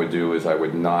thing I would do is I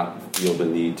would not feel the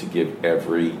need to give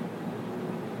every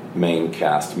main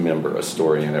cast member a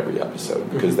story in every episode,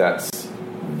 because that's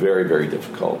very, very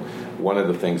difficult. One of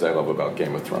the things I love about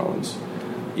Game of Thrones,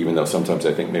 even though sometimes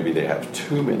I think maybe they have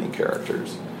too many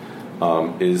characters,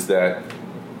 is that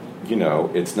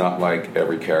it's not like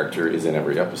every character is in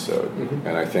every episode.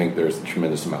 And I think there's a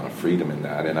tremendous amount of freedom in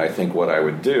that. And I think what I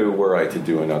would do, were I to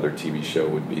do another TV show,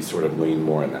 would be sort of lean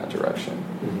more in that direction.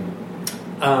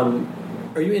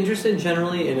 Are you interested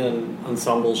generally in an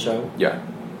ensemble show? Yeah.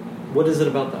 What is it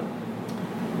about that?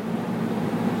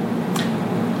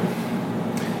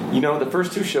 The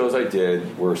first 2 shows I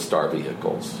did were star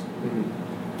vehicles.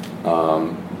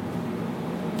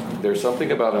 There's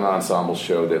something about an ensemble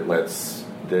show that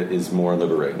is more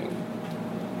liberating,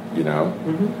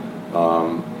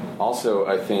 Also,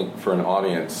 I think for an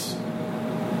audience,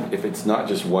 if it's not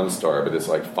just 1 star, but it's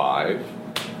like 5,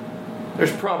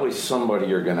 there's probably somebody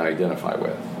you're going to identify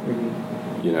with.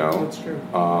 That's true.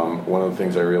 One of the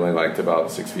things I really liked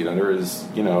about 6 Feet Under is,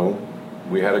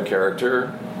 we had a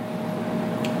character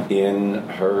in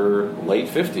her late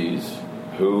 50s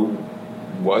who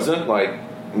wasn't like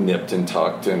nipped and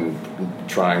tucked and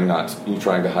trying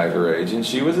to hide her age, and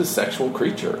she was a sexual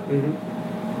creature.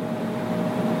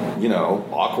 You know,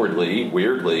 awkwardly,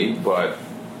 weirdly, but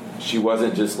she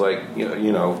wasn't just like,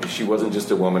 she wasn't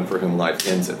just a woman for whom life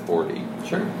ends at 40.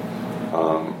 Sure.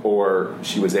 Or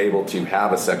she was able to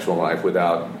have a sexual life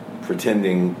without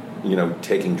pretending,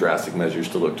 taking drastic measures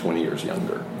to look 20 years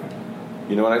younger.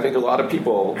 And I think a lot of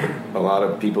people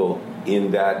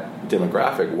in that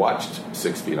demographic watched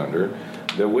 6 Feet Under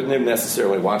that wouldn't have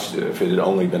necessarily watched it if it had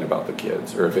only been about the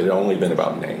kids or if it had only been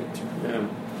about Nate. Yeah.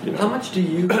 How much do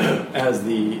you, as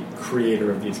the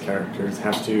creator of these characters,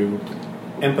 have to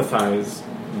empathize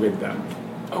with them?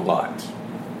 A lot.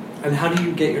 And how do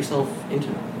you get yourself into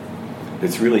them?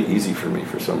 It's really easy for me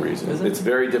for some reason. Is it? It's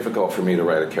very difficult for me to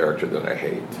write a character that I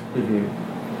hate.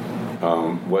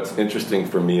 What's interesting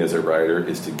for me as a writer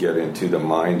is to get into the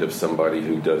mind of somebody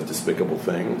who does despicable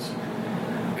things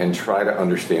and try to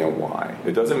understand why.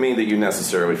 It doesn't mean that you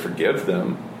necessarily forgive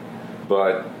them,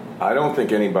 but I don't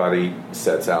think anybody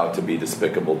sets out to be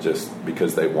despicable just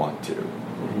because they want to.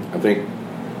 I think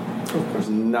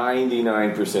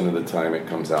 99% of the time it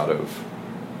comes out of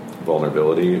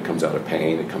vulnerability, it comes out of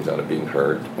pain, it comes out of being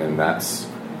hurt, and that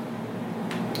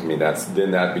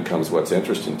becomes what's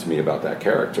interesting to me about that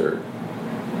character,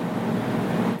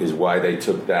 is why they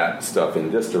took that stuff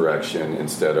in this direction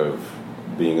instead of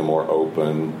being a more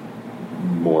open,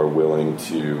 more willing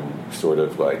to sort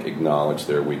of like acknowledge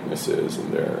their weaknesses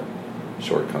and their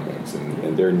shortcomings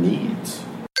and their needs.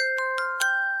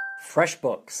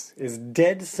 FreshBooks is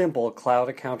dead simple cloud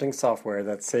accounting software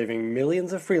that's saving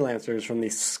millions of freelancers from the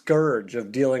scourge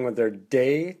of dealing with their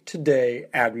day-to-day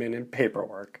admin and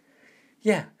paperwork.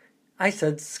 Yeah, I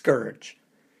said scourge.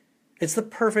 It's the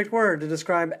perfect word to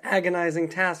describe agonizing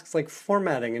tasks like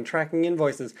formatting and tracking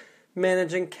invoices,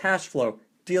 managing cash flow,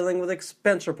 dealing with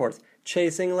expense reports,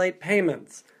 chasing late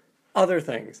payments, other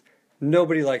things.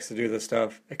 Nobody likes to do this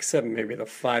stuff except maybe the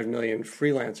 5 million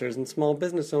freelancers and small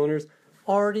business owners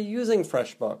already using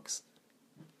FreshBooks.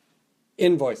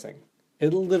 Invoicing.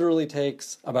 It literally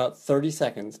takes about 30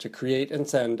 seconds to create and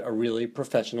send a really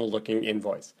professional-looking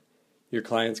invoice. Your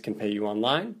clients can pay you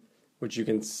online, which you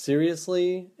can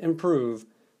seriously improve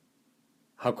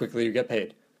how quickly you get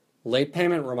paid. Late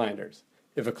payment reminders.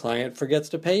 If a client forgets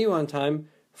to pay you on time,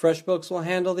 FreshBooks will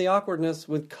handle the awkwardness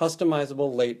with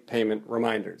customizable late payment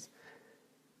reminders.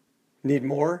 Need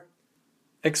more?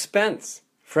 Expense.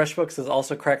 FreshBooks has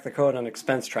also cracked the code on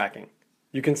expense tracking.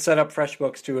 You can set up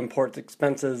FreshBooks to import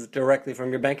expenses directly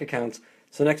from your bank accounts,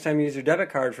 so next time you use your debit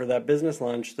card for that business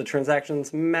lunch, the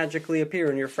transactions magically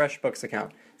appear in your FreshBooks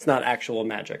account. It's not actual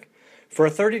magic. For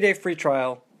a 30-day free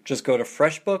trial, just go to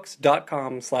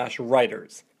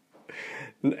freshbooks.com/writers.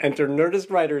 Enter Nerdist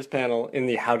Writers panel in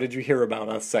the How Did You Hear About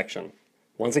Us section.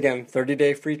 Once again,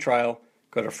 30-day free trial,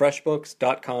 go to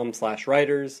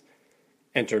freshbooks.com/writers.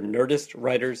 Enter Nerdist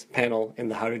Writers panel in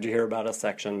the How Did You Hear About Us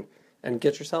section and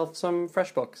get yourself some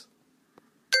FreshBooks.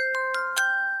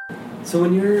 So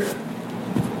when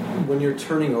you're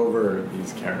turning over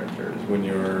these characters, when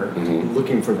you're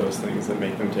looking for those things that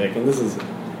make them tick, and this is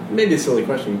maybe a silly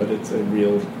question, but it's a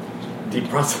real deep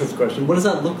process question. What does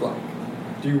that look like?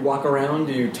 Do you walk around?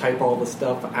 Do you type all the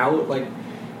stuff out? Like,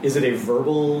 is it a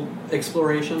verbal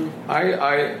exploration?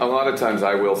 A lot of times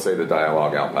I will say the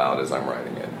dialogue out loud as I'm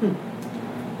writing it.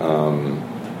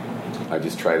 I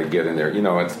just try to get in there.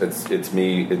 It's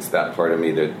me. It's that part of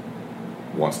me that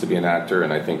wants to be an actor.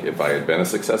 And I think if I had been a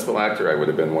successful actor, I would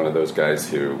have been one of those guys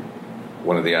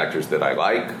one of the actors that I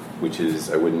like, which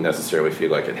is I wouldn't necessarily feel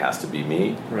like it has to be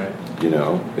me. Right.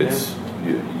 It's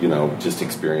just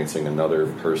experiencing another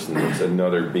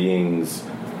being's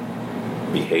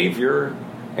behavior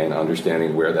and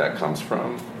understanding where that comes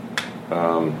from.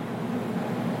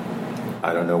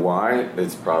 I don't know why.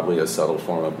 It's probably a subtle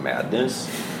form of madness,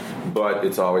 but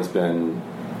I've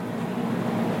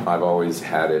always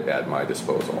had it at my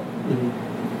disposal. Mm-hmm.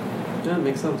 Yeah, it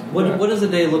makes sense. What does a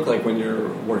day look like when you're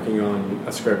working on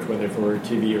a script, whether for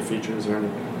TV or features or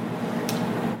anything?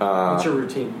 What's your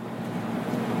routine?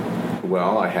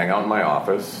 Well, I hang out in my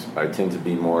office. I tend to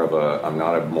be I'm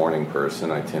not a morning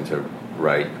person. I tend to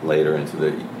write later into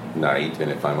the night, and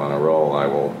if I'm on a roll, I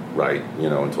will write,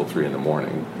 until 3 in the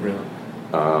morning. Really?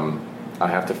 I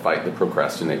have to fight the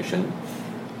procrastination.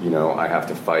 I have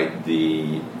to fight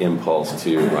the impulse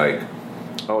to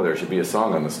there should be a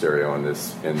song on the stereo in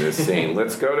this scene.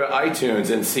 Let's go to iTunes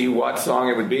and see what song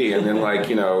it would be. And then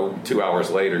 2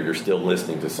 hours later, you're still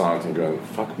listening to songs and going,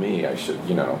 fuck me, I should,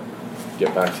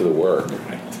 get back to the work.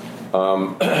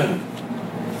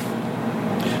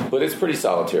 But it's pretty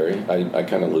solitary. I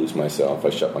kind of lose myself. I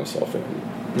shut myself in.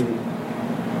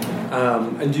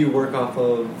 And do you work off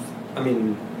of, I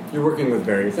mean, you're working with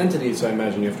various entities, so I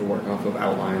imagine you have to work off of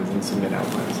outlines and submit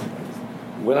outlines.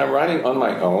 When I'm writing on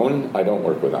my own, I don't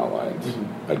work with outlines.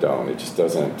 Mm-hmm. I don't. It just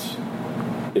doesn't.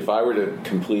 If I were to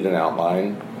complete an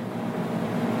outline,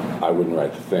 I wouldn't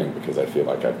write the thing because I feel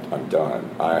like I'm done.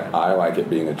 I like it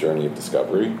being a journey of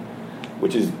discovery,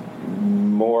 which is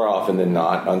more often than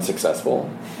not unsuccessful.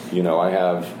 You know, I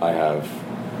have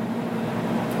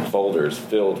folders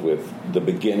filled with the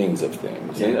beginnings of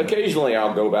things, and occasionally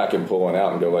I'll go back and pull one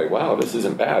out and go like, "Wow, this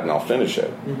isn't bad," and I'll finish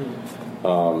it.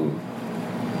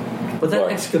 But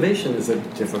that excavation is a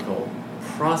difficult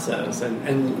process,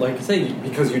 and like you say,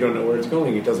 because you don't know where it's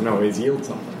going, it doesn't always yield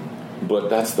something. But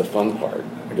that's the fun part.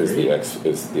 Is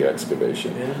the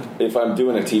excavation. Yeah. If I'm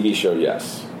doing a TV show,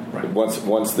 yes. Right.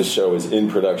 Once the show is in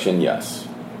production, yes.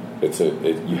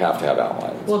 You have to have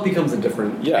outlines. Well, it becomes a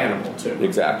different animal too.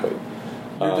 Exactly.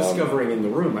 You're discovering in the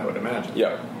room, I would imagine.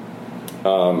 Yeah.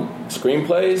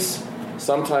 Screenplays,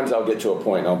 sometimes I'll get to a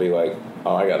point and I'll be like,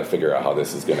 oh, I got to figure out how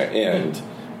this is going to end.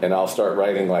 And I'll start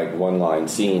writing like one-line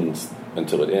scenes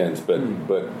until it ends. But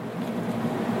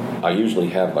I usually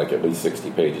have like at least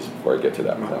 60 pages before I get to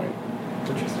that point.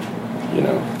 Interesting. You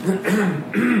know.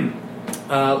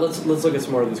 Let's look at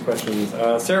some more of these questions.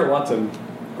 Sarah Watson,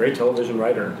 great television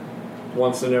writer,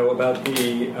 wants to know about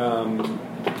the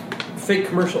fake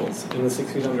commercials in the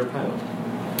 6 Feet Under pilot.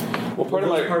 Well, part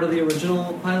of the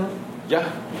original pilot?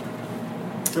 Yeah.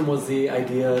 And was the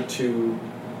idea to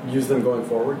use them going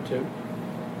forward too?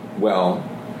 Well,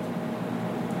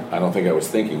 I don't think I was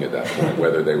thinking at that point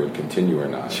whether they would continue or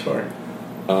not. Sure.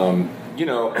 You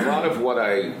know, a lot of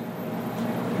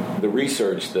the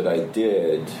research that I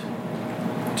did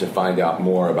to find out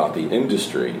more about the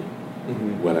industry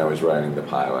when I was writing the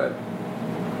pilot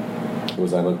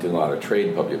was I looked at a lot of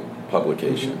trade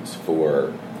publications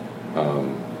for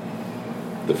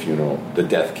the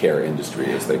death care industry,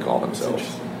 as they call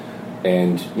themselves.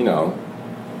 And, you know,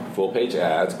 full-page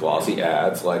ads, glossy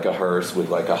ads, like a hearse with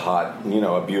like a hot,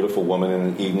 a beautiful woman in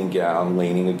an evening gown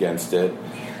leaning against it.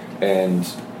 And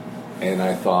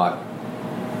I thought,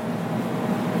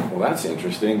 well, that's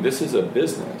interesting. This is a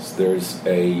business. There's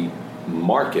a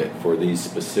market for these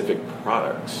specific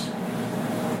products.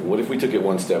 What if we took it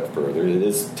one step further? It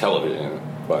is television,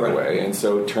 by the way, and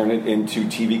so turn it into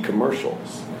TV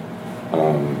commercials.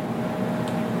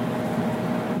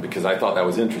 Because I thought that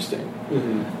was interesting.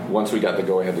 Once we got the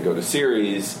go-ahead to go to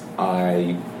series,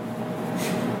 I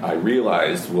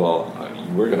realized, well,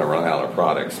 we're going to run out of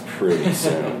products pretty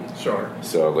soon. Sure.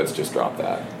 So let's just drop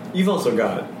that. You've also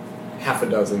got half a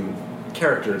dozen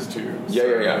characters to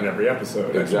serve in every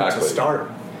episode. Exactly. To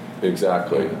start.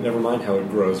 Exactly. Never mind how it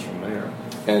grows from there.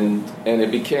 And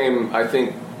it became, I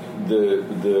think,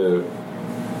 the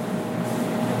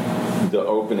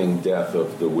opening death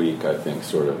of the week, I think,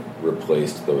 sort of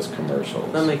replaced those commercials.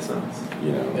 That makes sense.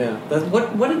 Yeah.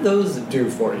 What did those do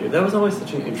for you? That was always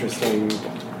such an interesting,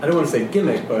 I don't want to say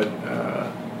gimmick, but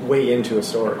way into a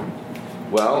story.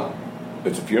 Well,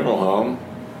 it's a funeral home.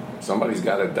 Somebody's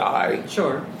got to die.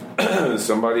 Sure.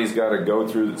 Somebody's got to go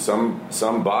through, some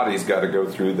body's got to go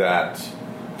through that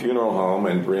funeral home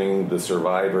and bring the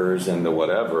survivors and the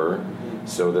whatever,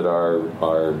 so that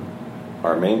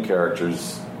our main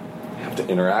characters have to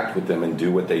interact with them and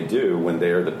do what they do when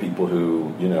they are the people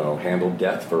who, handle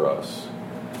death for us.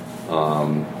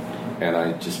 And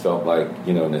I just felt like,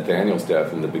 Nathaniel's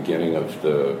death in the beginning of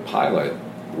the pilot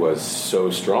was so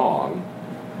strong.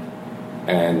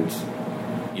 And,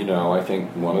 I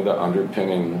think one of the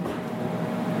underpinning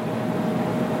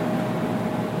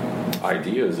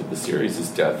ideas of the series is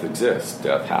death exists.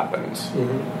 Death happens.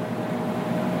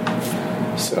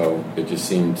 So it just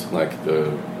seemed like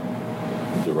the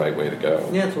right way to go.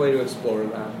 Yeah, it's a way to explore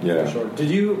that. Yeah. For sure. Did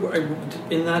you,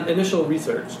 in that initial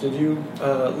research, did you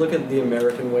look at The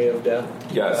American Way of Death?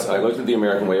 Yes, I looked at The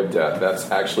American Way of Death. That's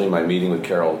actually my meeting with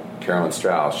Carolyn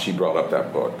Strauss. She brought up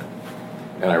that book,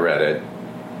 and I read it.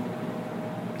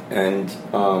 And,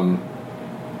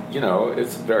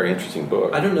 it's a very interesting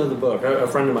book. I don't know the book. A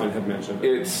friend of mine had mentioned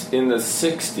it. It's in the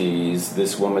 60s,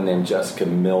 this woman named Jessica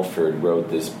Milford wrote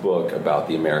this book about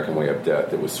the American Way of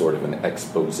Death. It was sort of an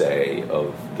expose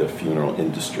of the funeral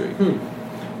industry.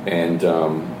 And,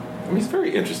 it's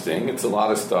very interesting. It's a lot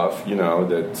of stuff,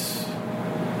 that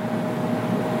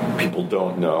people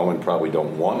don't know and probably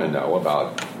don't want to know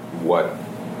about what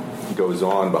goes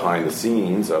on behind the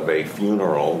scenes of a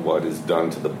funeral, what is done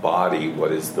to the body,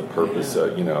 what is the purpose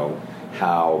of,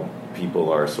 how people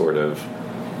are sort of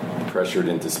pressured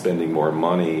into spending more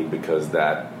money because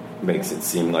that makes it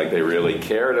seem like they really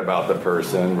cared about the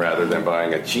person rather than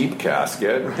buying a cheap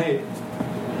casket. Right.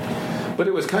 But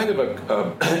it was kind of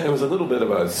it was a little bit of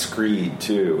a screed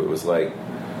too. It was like,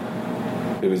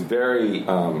 it was very,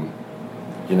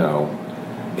 you know,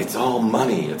 it's all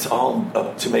money. It's all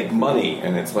up to make money,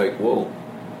 and it's like, well,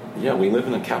 yeah, we live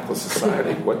in a capitalist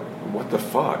society. What the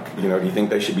fuck? You know, do you think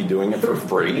they should be doing it for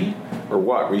free, or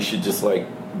what? We should just like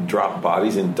drop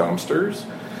bodies in dumpsters.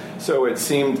 So it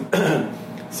seemed a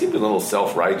little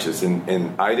self-righteous,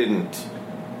 and I didn't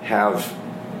have.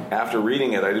 After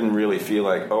reading it, I didn't really feel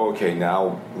like, oh, okay,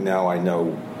 now I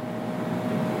know.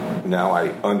 Now I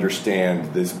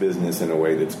understand this business in a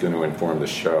way that's going to inform the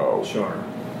show. Sure.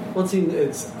 Well,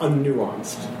 it's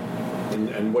unnuanced.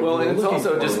 And what well, and it's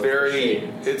also just very.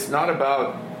 shades. It's not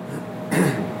about.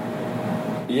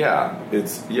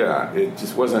 It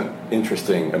just wasn't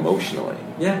interesting emotionally.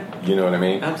 Yeah. You know what I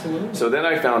mean? Absolutely. So then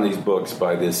I found these books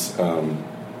by this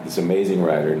amazing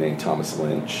writer named Thomas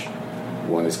Lynch.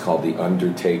 One is called The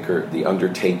Undertaking,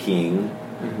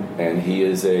 Mm-hmm. and he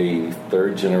is a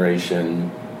third generation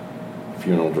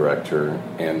funeral director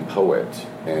and poet,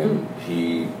 and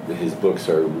his books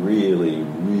are really,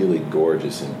 really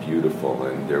gorgeous and beautiful.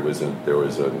 And there was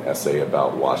an essay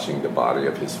about washing the body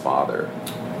of his father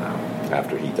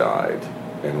after he died,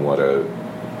 and what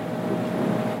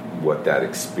that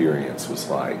experience was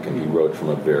like. And he wrote from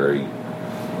a very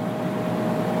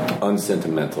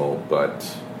unsentimental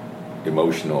but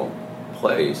emotional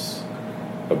place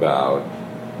about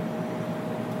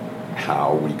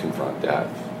how we confront death.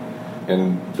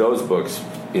 And those books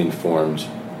informed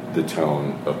the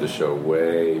tone of the show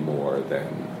way more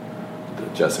than the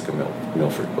Jessica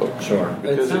Milford book. Sure.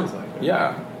 Because it sounds like it.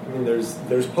 Yeah. I mean, there's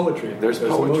poetry. There's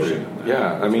poetry. Emotion in there.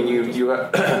 Yeah. I mean,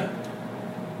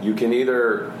 you can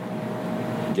either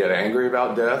get angry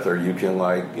about death, or you can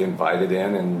like invite it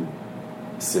in and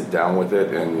sit down with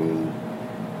it and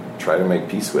try to make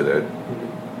peace with it. Mm-hmm.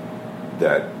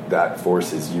 That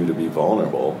forces you to be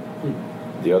vulnerable.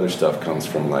 The other stuff comes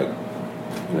from like,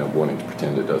 you know, wanting to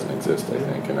pretend it doesn't exist, I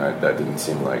think, and that didn't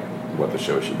seem like what the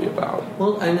show should be about.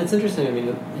 Well, and it's interesting. I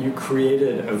mean, you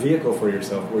created a vehicle for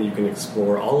yourself where you can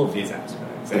explore all of these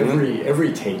aspects, Mm-hmm.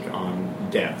 every take on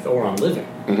death or on living.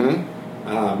 Mm-hmm.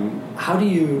 How do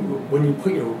you, when you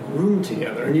put your room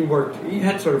together, and you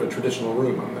had sort of a traditional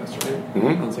room on this, right?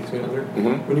 Mm-hmm. On 6 Feet Under.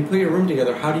 Mm-hmm. When you put your room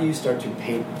together, how do you start to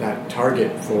paint that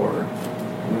target for,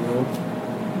 you know,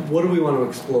 what do we want to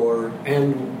explore,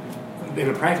 and in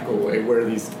a practical way, where are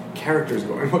these characters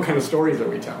going? What kind of stories are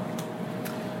we telling?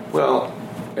 Well,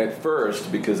 at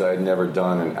first, because I had never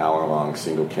done an hour-long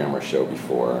single-camera show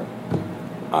before,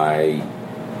 I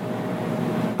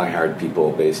hired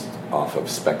people based off of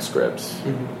spec scripts,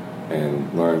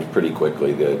 and learned pretty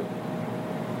quickly that,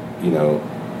 you know,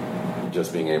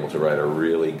 just being able to write a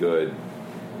really good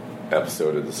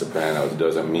episode of The Sopranos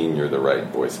doesn't mean you're the right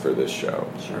voice for this show.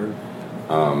 Sure.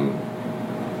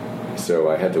 So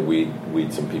I had to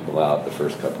weed some people out the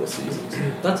first couple of seasons.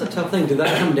 That's a tough thing. Did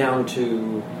that come down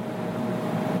to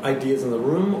ideas in the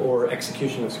room or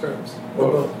execution of scripts?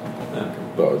 Or Both. Okay.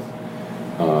 Both.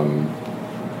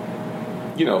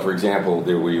 You know, for example,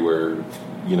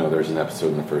 there's an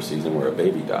episode in the first season where a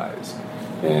baby dies,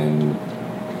 and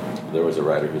there was a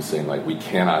writer who's saying, like, we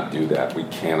cannot do that,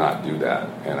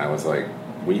 and I was like,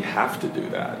 we have to do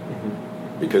that,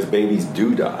 because babies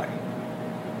do die,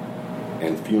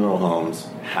 and funeral homes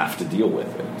have to deal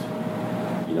with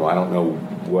it. You know, I don't know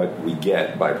what we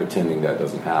get by pretending that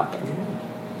doesn't happen.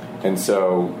 And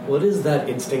so... What is that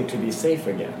instinct to be safe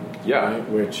again? Yeah. Right?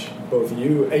 Which both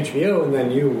you, HBO, and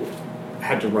then you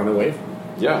had to run away from.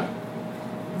 Yeah.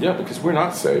 Yeah, because we're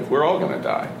not safe. We're all going to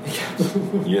die.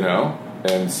 You know?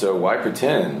 And so why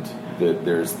pretend that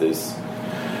there's this...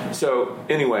 So,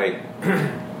 anyway,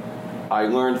 I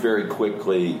learned very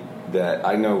quickly that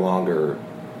I no longer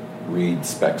read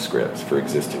spec scripts for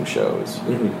existing shows,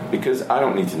 because I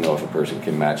don't need to know if a person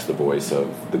can match the voice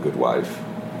of The Good Wife.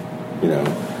 You know,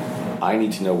 I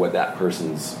need to know what that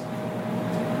person's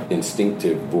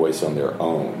instinctive voice on their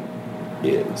own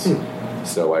is.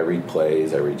 So I read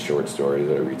plays, I read short stories,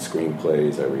 I read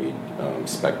screenplays, I read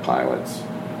spec pilots,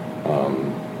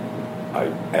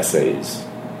 essays,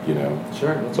 you know.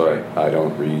 Sure, that's But I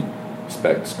don't read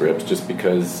spec scripts just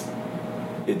because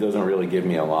it doesn't really give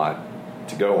me a lot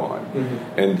to go on.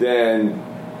 And then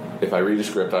if I read a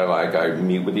script I like, I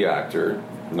meet with the actor,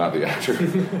 not the actor,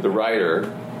 the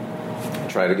writer,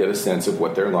 try to get a sense of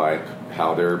what they're like,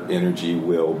 how their energy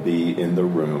will be in the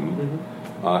room,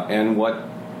 and what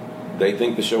they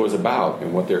think the show is about,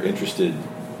 and what they're interested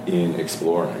in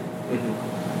exploring.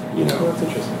 You know, Well, that's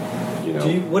interesting. you know.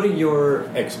 What are your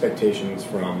expectations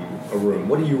from a room?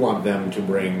 What do you want them to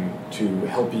bring to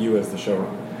help you as the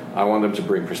showrunner? I want them to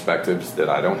bring perspectives that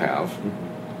I don't have.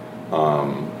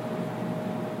 I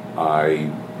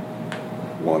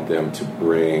want them to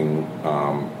bring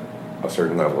a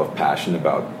certain level of passion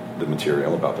about the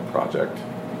material, about the project.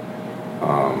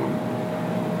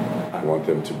 I want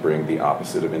them to bring the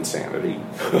opposite of insanity.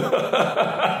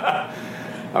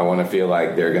 I want to feel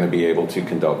like they're going to be able to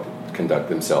conduct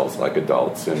themselves like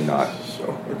adults and not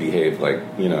behave like,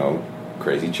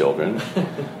 crazy children,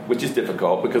 which is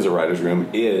difficult because a writer's room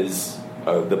is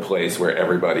the place where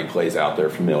everybody plays out their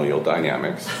familial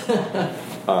dynamics.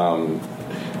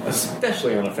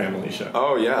 Especially on a family show.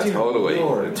 Oh, yeah, Dear totally.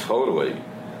 Lord. Totally.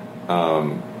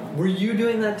 Were you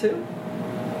doing that too?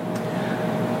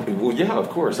 Well, yeah, of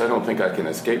course. I don't think I can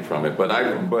escape from it. But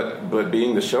but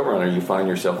being the showrunner, you find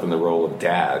yourself in the role of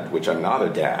dad, which I'm not a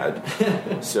dad.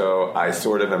 So I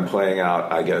sort of am playing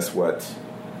out, I guess, what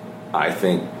I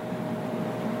think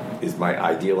is my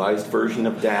idealized version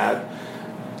of dad.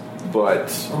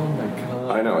 But Oh my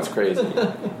god. I know, it's crazy.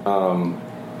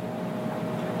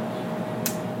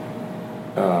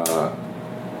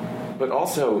 But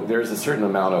also, there's a certain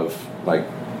amount of, I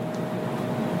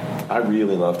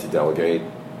really love to delegate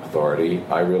authority.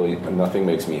 Nothing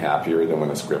makes me happier than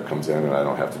when a script comes in and I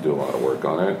don't have to do a lot of work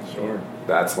on it. Sure.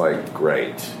 That's,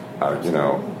 great. I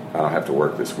don't have to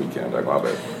work this weekend. I love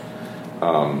it.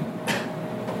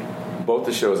 Both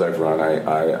the shows I've run,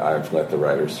 I've let the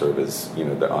writer serve as,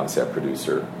 the on-set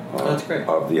producer That's great.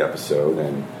 of the episode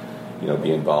and,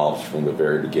 be involved from the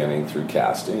very beginning through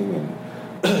casting and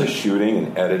shooting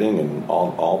and editing and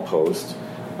all post.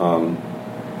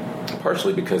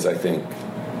 Partially because I think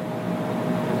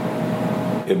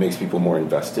it makes people more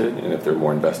invested, and if they're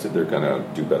more invested, they're going to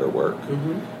do better work.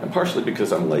 Mm-hmm. And partially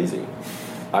because I'm lazy.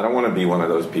 I don't want to be one of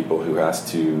those people who has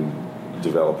to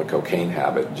develop a cocaine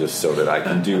habit just so that I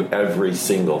can do every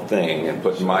single thing and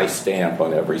put my stamp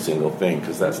on every single thing,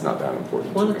 because that's not that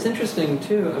important Well, to it's me. interesting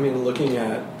too. I mean, looking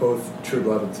at both True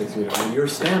Blood and 6 Feet Under, your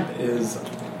stamp is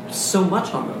so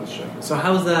much on those shows. So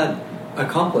how is that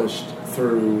accomplished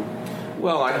through?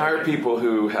 Well, I hire people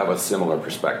who have a similar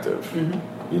perspective. Mm-hmm.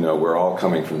 We're all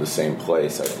coming from the same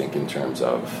place, I think, in terms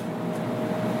of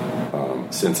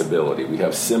sensibility. We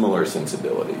have similar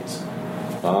sensibilities.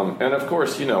 And of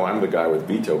course, I'm the guy with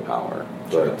veto power.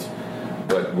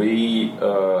 But we,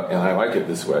 and I like it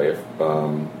this way, if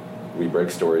we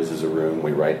break stories as a room,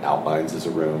 we write outlines as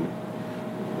a room.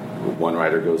 One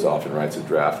writer goes off and writes a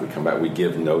draft, we come back, we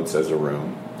give notes as a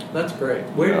room. That's great.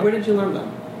 Where did you learn that?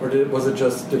 Or did it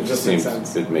just make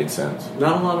sense? It made sense.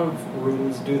 Not a lot of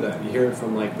rooms do that. You hear it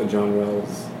from the John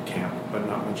Wells camp, but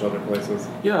not much other places.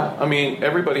 Yeah, I mean,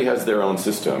 everybody has their own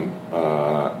system.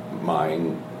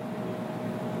 Mine,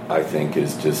 I think,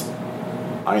 is just,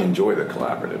 I enjoy the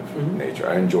collaborative nature.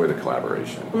 I enjoy the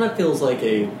collaboration. And that feels like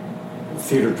a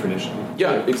theater tradition.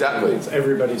 Yeah, exactly.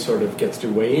 Everybody sort of gets to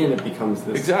weigh in. It becomes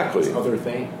this other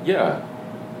thing. Yeah.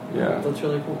 That's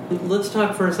really cool. Let's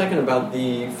talk for a second about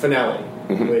the finale,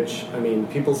 which,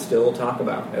 people still talk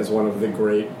about as one of the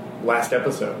great last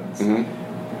episodes. Mm-hmm.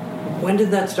 When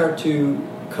did that start to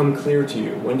come clear to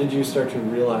you? When did you start to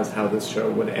realize how this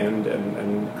show would end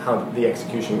and how the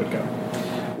execution would go?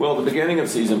 Well, the beginning of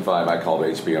season 5, I called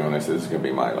HBO and I said, this is going to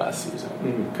be my last season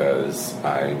because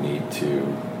I'm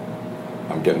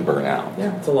getting burnt out.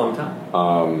 Yeah, it's a long time.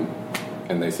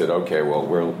 And they said, okay, well,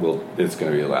 it's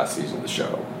going to be the last season of the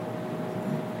show.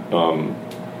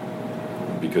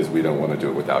 Because we don't want to do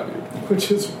it without you.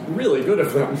 Which is really good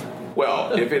of them.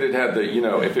 Well, if it had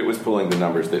if it was pulling the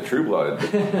numbers that True Blood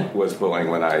was pulling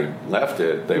when I left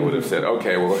it, they would have said,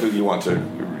 okay, well, who do you want to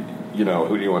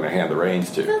hand the reins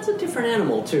to? That's a different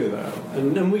animal, too, though.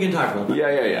 And we can talk about that.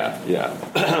 Yeah.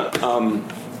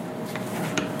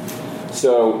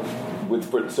 So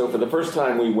for the first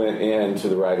time, we went into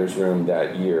the writer's room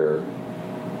that year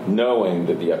knowing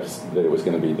that that it was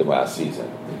going to be the last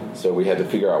season. So we had to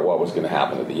figure out what was going to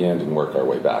happen at the end and work our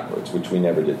way backwards, which we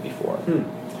never did before.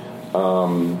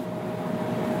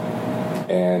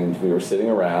 And we were sitting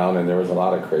around, and there was a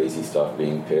lot of crazy stuff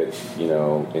being pitched,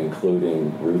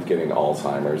 including Ruth getting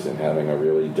Alzheimer's and having a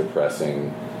really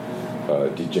depressing,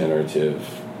 degenerative,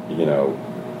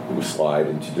 slide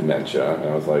into dementia. And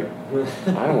I was like,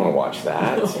 I don't want to watch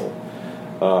that.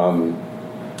 No.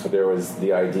 There was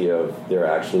the idea of there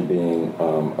actually being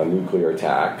a nuclear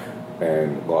attack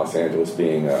and Los Angeles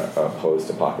being a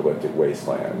post-apocalyptic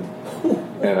wasteland.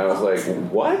 And I was like,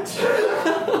 what?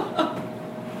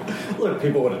 Look,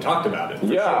 people would have talked about it.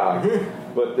 Yeah. Sure.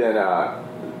 But then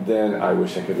I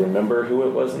wish I could remember who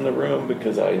it was in the room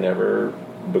because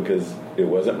it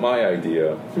wasn't my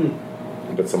idea.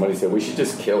 But somebody said, we should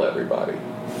just kill everybody.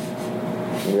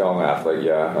 And we all laughed like,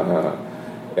 yeah,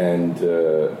 And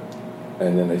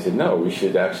And then they said, no, we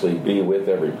should actually be with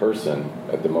every person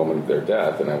at the moment of their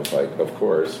death. And I was like, of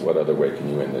course, what other way can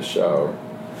you end this show?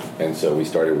 And so we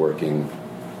started working,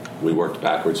 we worked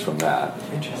backwards from that.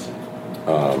 Interesting.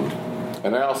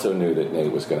 And I also knew that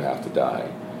Nate was going to have to die,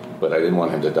 but I didn't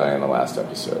want him to die in the last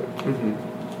episode.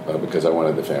 Because I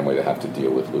wanted the family to have to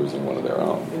deal with losing one of their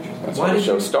own. That's why the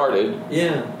show started.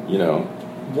 Yeah. You know.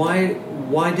 Why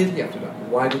did he have to die?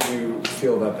 Why did you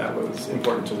feel that was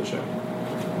important to the show?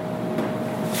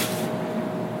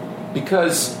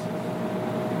 Because,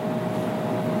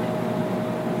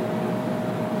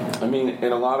 I mean,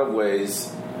 in a lot of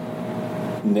ways,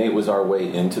 Nate was our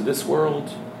way into this world.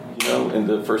 You know, in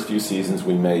the first few seasons,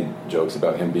 we made jokes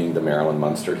about him being the Marilyn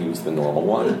Munster. He was the normal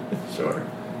one. Sure.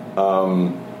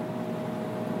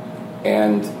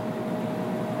 And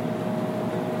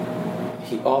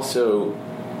he also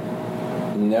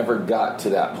never got to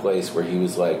that place where he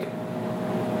was like,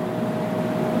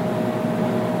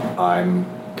 I'm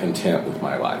content with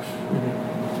my life.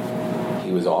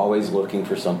 He was always looking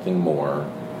for something more.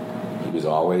 He was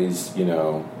always, you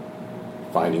know,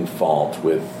 finding fault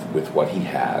with what he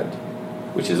had,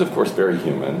 which is, of course, very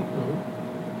human.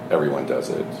 Everyone does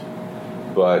it.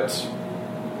 But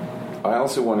I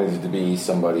also wanted it to be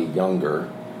somebody younger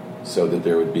so that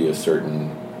there would be a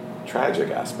certain tragic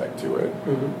aspect to it.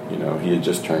 You know, he had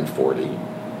just turned 40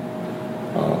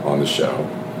 on the show.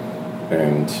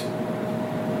 And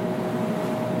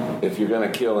if you're going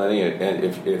to kill any, and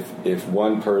if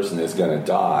one person is going to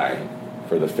die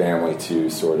for the family to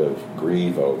sort of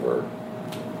grieve over,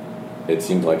 it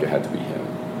seemed like it had to be him.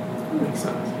 That makes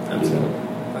sense. Absolutely.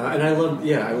 And I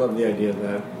love the idea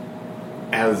that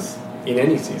as in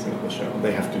any season of the show,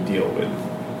 they have to deal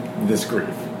with this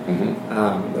grief.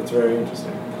 That's very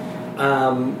interesting.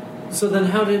 So then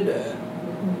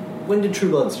when did True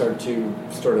Blood start to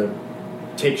sort of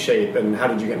take shape, and how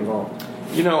did you get involved?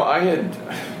 You know, I had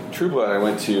True Blood. I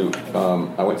went to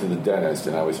the dentist,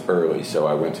 and I was early, so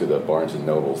I went to the Barnes and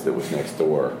Nobles that was next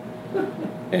door,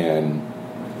 and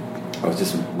I was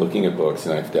just looking at books,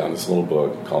 and I found this little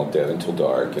book called Dead Until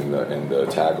Dark, and the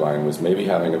tagline was, maybe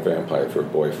having a vampire for a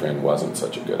boyfriend wasn't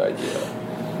such a good idea.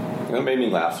 And it made me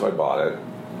laugh, so I bought it,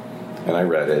 and I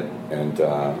read it, and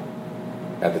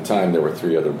at the time there were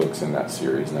 3 other books in that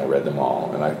series, and I read them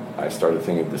all, and I started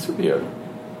thinking,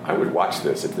 I would watch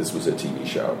this if this was a TV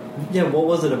show. Yeah, what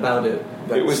was it about it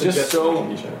that it was just so, a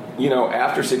TV show? You know,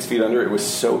 after 6 Feet Under, it was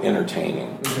so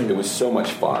entertaining. It was so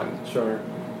much fun. Sure.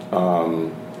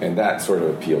 And that sort of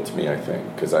appealed to me, I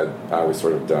think, because I was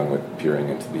sort of done with peering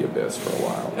into the abyss for a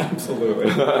while. Absolutely.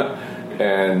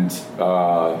 And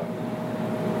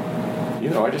you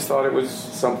know, I just thought it was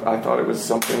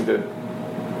something that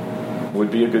would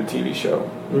be a good TV show.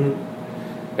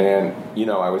 And you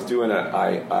know, I was doing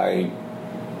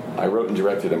I wrote and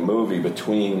directed a movie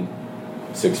between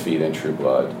 6 Feet and True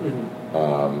Blood.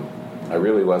 I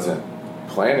really wasn't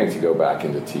planning to go back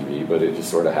into TV, but it just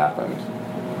sort of happened.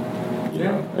 You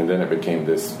know? And then it became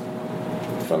this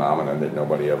phenomenon that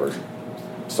nobody ever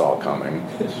saw coming.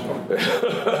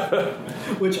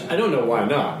 Which I don't know why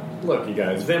not. Look, you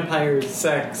guys, vampires,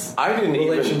 sex,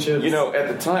 relationships. Even, you know, at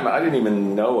the time, I didn't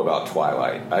even know about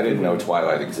Twilight. I didn't know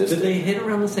Twilight existed. Did they hit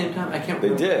around the same time? I can't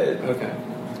remember. They did. Okay.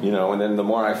 You know, and then the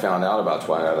more I found out about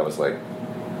Twilight, I was like,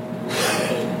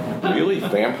 really?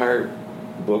 Vampire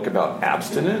book about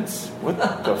abstinence? What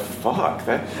the fuck?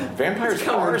 That vampires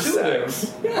are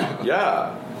sex.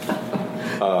 Yeah.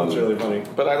 That's really funny.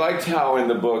 But I liked how in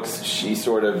the books she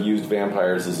sort of used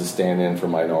vampires as a stand-in for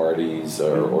minorities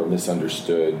or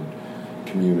misunderstood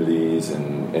communities,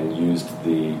 and used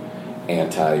the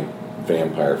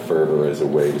anti-vampire fervor as a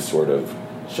way to sort of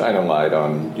shine a light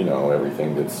on, you know,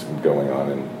 everything that's going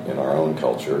on in our own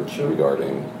culture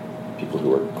regarding people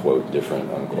who are, quote,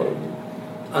 different, unquote.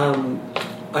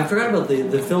 I forgot about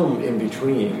the film In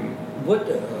Between. What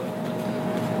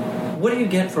do you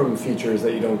get from features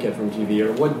that you don't get from TV,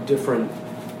 or what different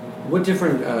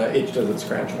itch does it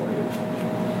scratch for you?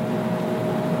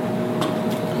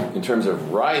 In terms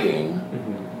of writing,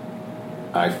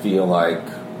 I feel like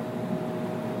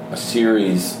a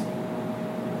series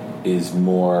is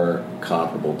more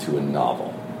comparable to a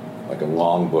novel, like a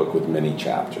long book with many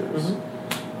chapters,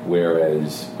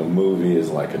 whereas a movie is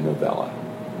like a novella.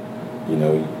 You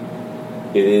know,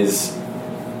 it is.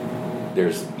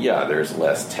 There's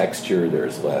less texture.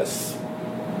 There's less.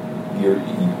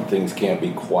 Things can't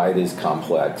be quite as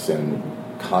complex and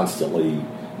constantly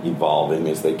evolving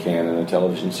as they can in a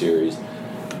television series,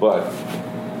 but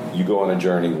you go on a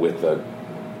journey with a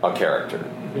character.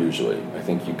 Usually, I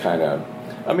think you kind of.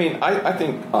 I mean, I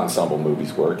think ensemble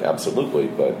movies work absolutely,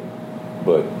 but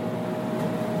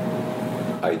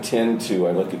I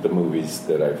look at the movies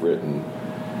that I've written,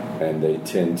 and they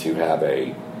tend to have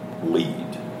a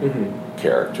lead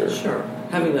character. Sure.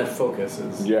 Having that focus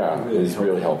is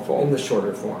really helpful. In the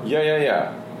shorter form.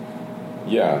 Yeah.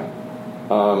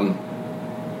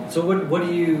 So what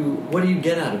do you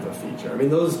get out of a feature? I mean,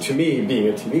 those, to me, being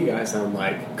a TV guy, sound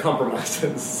like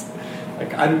compromises.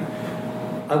 Like,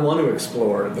 I want to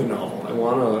explore the novel. I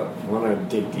want to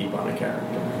dig deep on a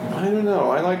character. I don't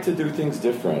know. I like to do things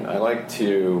different. I like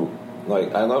to,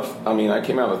 I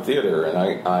came out of theater, and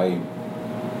I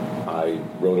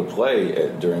wrote a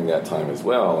play during that time as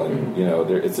well, and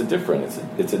it's a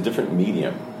different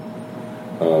medium.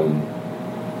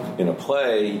 In a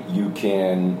play, you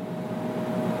can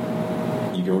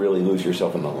really lose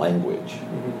yourself in the language.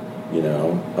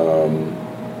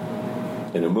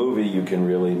 In a movie, you can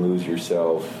really lose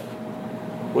yourself.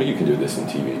 Well, you can do this in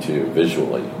TV too,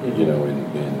 visually. In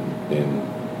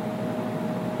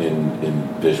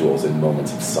visuals, in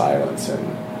moments of silence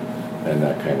and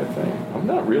that kind of thing. I'm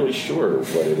not really sure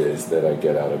what it is that I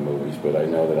get out of movies, but I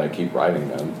know that I keep writing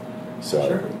them. So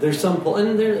sure. There's some pull,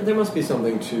 and there must be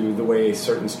something to the way a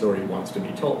certain story wants to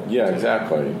be told. Yeah,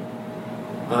 exactly.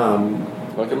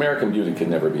 Like American Beauty could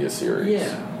never be a series.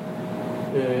 Yeah.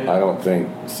 I don't think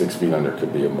 6 Feet Under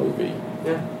could be a movie.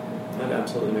 Yeah, that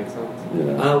absolutely makes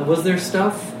sense. Was there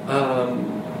stuff,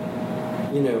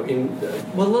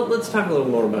 let's talk a little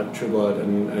more about True Blood,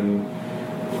 and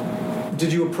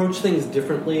did you approach things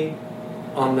differently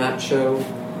on that show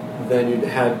than you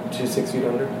had to 6 Feet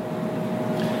Under?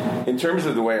 In terms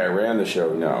of the way I ran the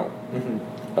show, no.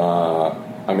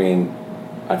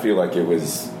 I feel like it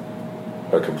was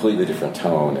a completely different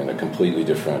tone and a completely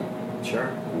different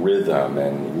rhythm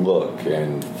and look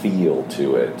and feel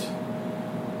to it.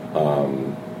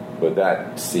 But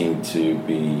that seemed to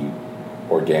be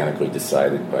organically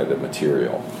decided by the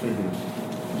material.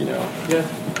 Yeah.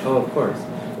 Oh, of course.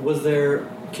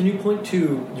 Can you point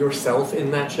to yourself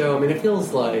in that show? I mean, it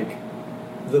feels like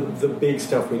the big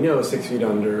stuff we know, 6 Feet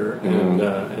Under and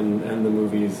the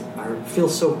movies, feel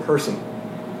so personal.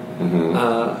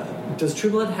 Does True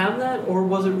Blood have that, or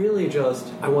was it really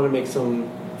just, I want to make some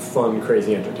fun,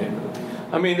 crazy entertainment?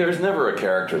 I mean, there's never a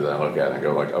character that I look at and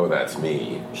go like, oh, that's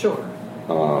me. Sure.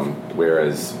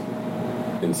 Whereas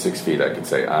in 6 Feet, I could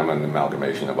say I'm an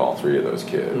amalgamation of all three of those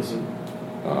kids.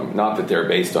 Not that they're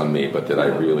based on me, but that I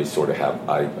really sort of have,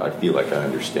 I feel like I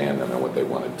understand them and what they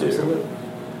want to do. Absolutely.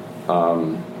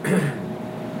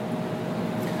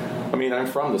 I'm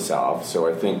from the South, so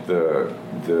I think the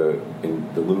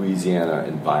Louisiana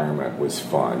environment was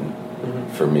fun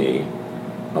for me.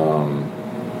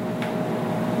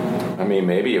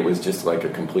 Maybe it was just like a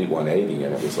complete 180,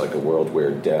 and it was like a world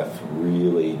where death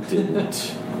really didn't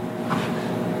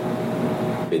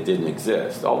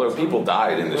exist. Although people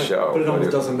died in the show, but it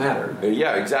almost doesn't matter.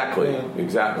 Yeah, exactly.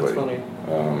 Exactly. That's funny.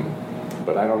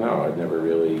 But I don't know. I've never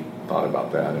really thought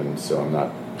about that, and so I'm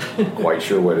not quite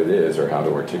sure what it is or how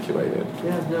to articulate it.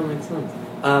 Yeah, no, it makes sense.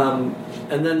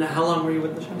 And then how long were you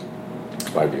with the show?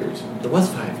 5 years. It was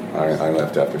 5 years. I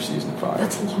left after season 5.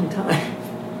 That's a long time.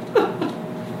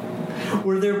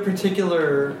 Were there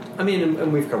particular...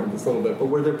 and we've covered this a little bit, but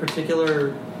were there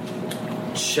particular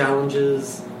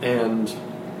challenges and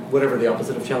whatever the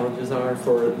opposite of challenges are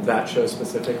for that show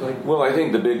specifically? Well, I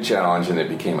think the big challenge, and it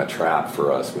became a trap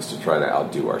for us, was to try to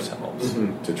outdo ourselves,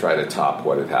 to try to top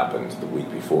what had happened the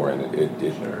week before, and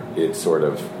it sort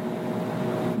of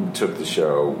took the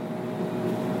show.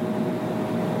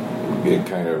 It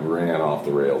kind of ran off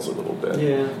the rails a little bit.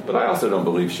 Yeah. But I also don't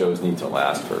believe shows need to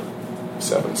last for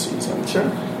 7 seasons.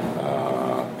 Sure.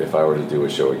 If I were to do a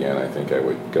show again, I think I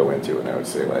would go into it and I would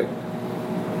say, like,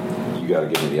 you got to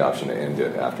give me the option to end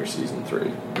it after season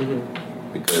 3.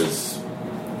 Because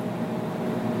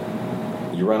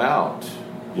you run out,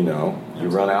 you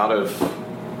run out of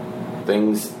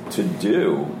things to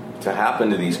do, to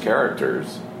happen to these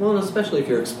characters. Well, and especially if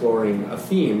you're exploring a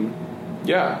theme.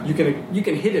 Yeah. You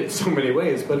can hit it so many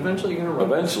ways, but eventually you're going to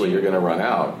run out. Eventually you're going to run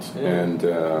out.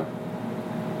 Yeah.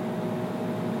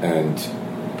 And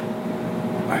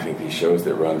I think these shows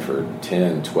that run for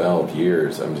 10, 12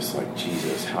 years, I'm just like,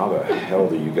 Jesus, how the hell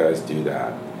do you guys do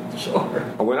that? Sure.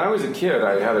 When I was a kid,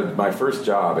 I had my first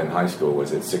job in high school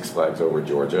was at Six Flags Over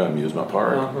Georgia Amusement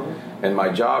Park. And my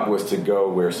job was to go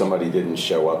where somebody didn't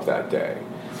show up that day.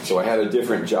 So I had a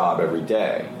different job every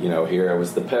day. Here I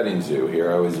was the petting zoo. Here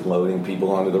I was loading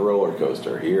people onto the roller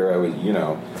coaster. Here I was,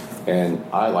 and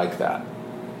I like that.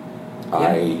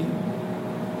 Yeah.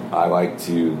 I like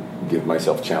to give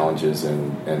myself challenges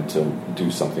and to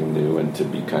do something new and to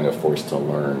be kind of forced to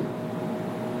learn,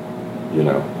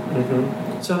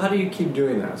 So how do you keep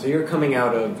doing that? So you're coming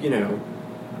out of,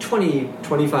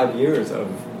 25 years of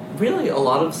really a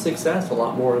lot of success, a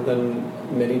lot more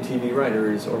than many TV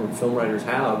writers or film writers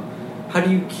have. How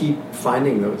do you keep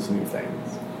finding those new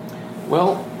things?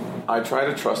 Well, I try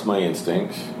to trust my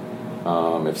instincts.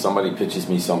 If somebody pitches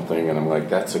me something and I'm like,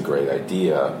 that's a great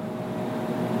idea,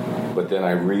 but then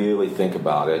I really think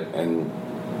about it and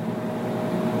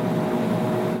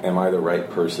am I the right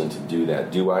person to do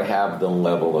that? Do I have the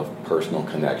level of personal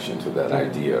connection to that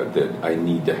idea that I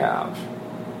need to have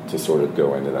to sort of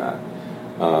go into that?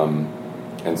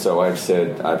 And so I've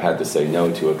had to say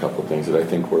no to a couple of things that I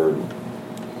think were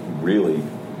really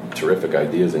terrific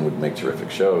ideas and would make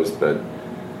terrific shows, but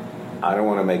I don't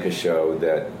want to make a show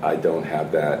that I don't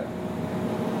have that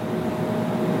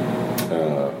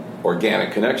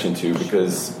organic connection to,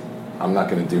 because I'm not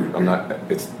going to do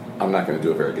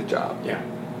a very good job. Yeah.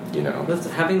 You know,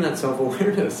 having that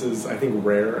self-awareness is, I think,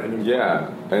 rare and important.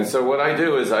 Yeah, and so what I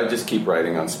do is I just keep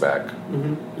writing on spec.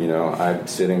 You know, I'm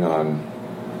sitting on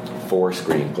 4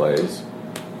 screenplays,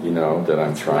 you know, that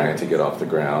I'm trying to get off the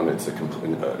ground. It's a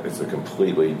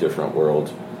completely different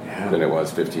world than it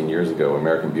was 15 years ago.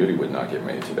 American Beauty would not get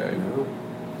made today.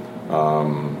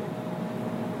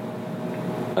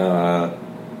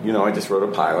 You know, I just wrote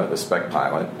a spec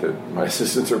pilot that my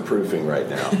assistants are proofing right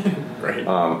now. Great.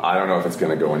 I don't know if it's going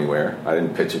to go anywhere. I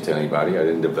didn't pitch it to anybody. I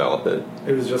didn't develop it.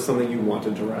 It was just something you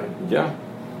wanted to write. Yeah.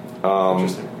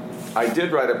 Interesting. I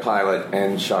did write a pilot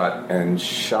and shot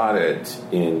it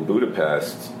in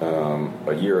Budapest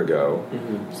a year ago.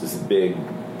 It's this big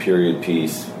period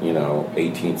piece, you know,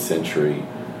 18th century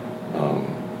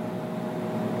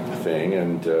thing,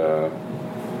 and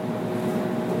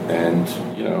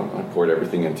you know, I poured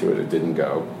everything into it. It didn't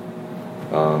go.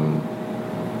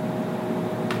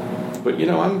 But you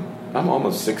know, I'm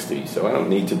almost 60, so I don't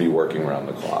need to be working around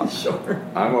the clock. Sure.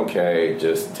 I'm okay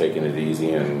just taking it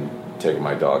easy and taking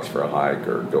my dogs for a hike,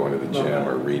 or going to the gym,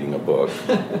 or reading a book,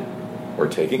 or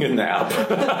taking a nap.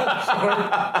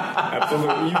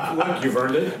 Absolutely. You've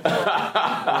earned it.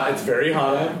 It's very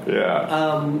hot out.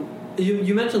 Yeah.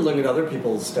 You mentioned looking at other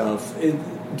people's stuff.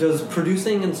 Does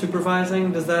producing and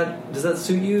supervising, does that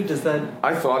suit you? Does that?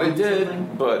 I thought it did,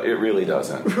 something? But it really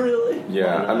doesn't. Really?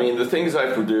 Yeah. I mean, the things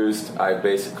I produced, I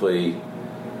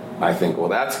think, well,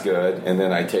 that's good, and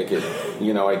then I take it,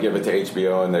 you know, I give it to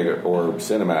HBO and or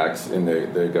Cinemax, and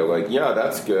they go like, yeah,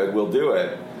 that's good, we'll do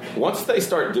it. Once they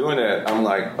start doing it, I'm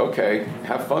like, okay,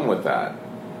 have fun with that.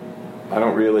 I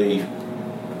don't really.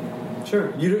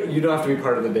 Sure, you don't have to be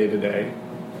part of the day-to-day,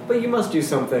 but you must do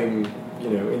something, you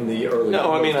know, in the early.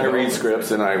 No, I mean, I read scripts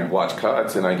and I watch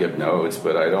cuts and I give notes,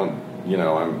 but I don't, you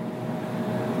know,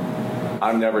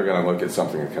 I'm never going to look at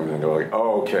something that comes in and go like,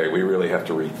 oh, okay, we really have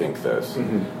to rethink this.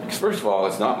 Because first of all,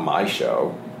 it's not my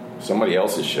show, somebody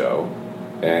else's show,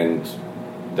 and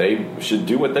they should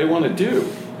do what they want to do.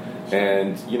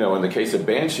 And, you know, in the case of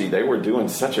Banshee, they were doing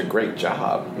such a great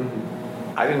job.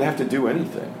 I didn't have to do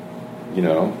anything, you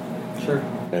know? Sure.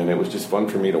 And it was just fun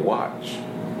for me to watch.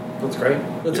 That's great.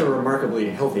 That's a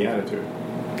remarkably healthy attitude.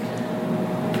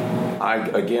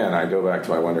 I go back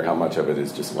to, I wonder how much of it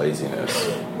is just laziness.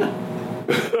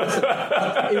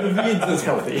 It reads as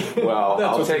healthy. Well,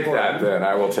 I'll take that then.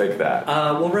 I will take that.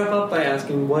 We'll wrap up by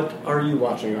asking, what are you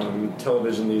watching on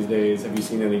television these days? Have you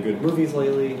seen any good movies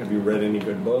lately? Have you read any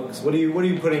good books? What are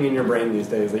you putting in your brain these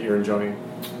days that you're enjoying?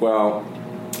 Well,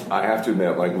 I have to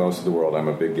admit, like most of the world, I'm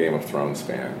a big Game of Thrones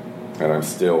fan, and I'm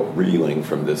still reeling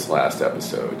from this last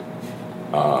episode.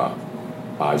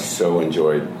 I so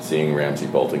enjoyed seeing Ramsay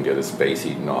Bolton get his face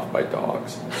eaten off by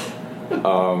dogs.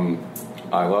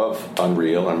 I love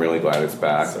Unreal. I'm really glad it's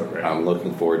back. So great. I'm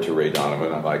looking forward to Ray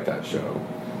Donovan. I like that show.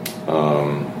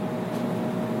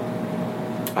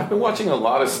 I've been watching a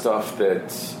lot of stuff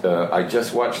that I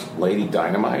just watched Lady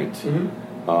Dynamite.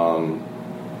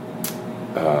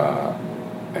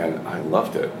 And I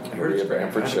loved it. Maria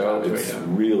Bamford show. It's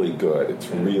really good. It's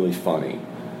really funny.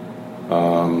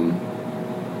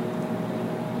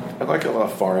 I like a lot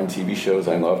of foreign TV shows.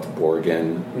 I loved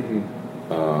Borgen.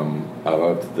 I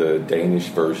loved the Danish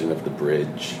version of The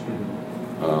Bridge.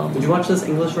 Did you watch this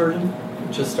English version?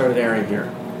 It just started airing here.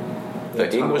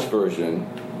 The English version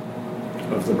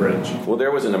of The Bridge. Well,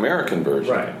 there was an American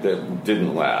version right. that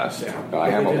didn't last. Yeah. I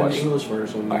haven't watched an English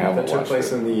version. I haven't that took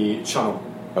place in the Channel.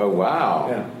 Oh wow!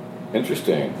 Yeah.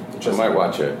 Interesting. I might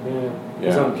watch it. Yeah.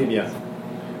 It's on PBS.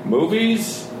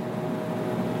 Movies.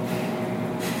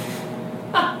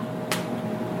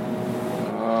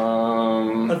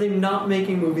 Are they not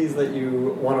making movies that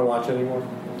you want to watch anymore?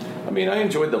 I mean, I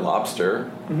enjoyed The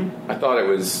Lobster. I thought it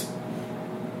was.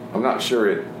 I'm not sure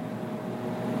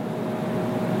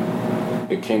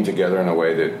it came together in a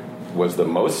way that was the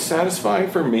most satisfying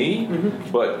for me,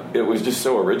 but it was just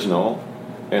so original,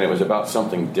 and it was about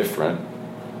something different.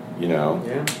 You know,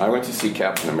 I went to see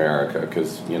Captain America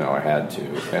because, you know, I had to.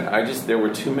 And there were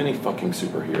too many fucking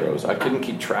superheroes. I couldn't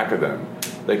keep track of them.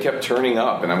 They kept turning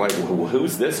up, and I'm like, well,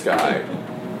 who's this guy?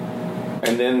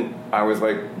 And then I was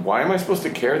like, why am I supposed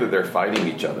to care that they're fighting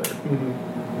each other?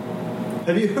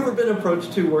 Have you ever been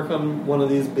approached to work on one of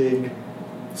these big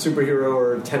superhero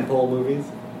or tentpole movies?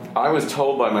 I was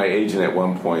told by my agent at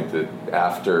one point that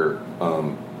after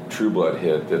True Blood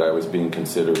hit that I was being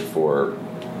considered for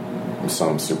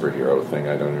some superhero thing.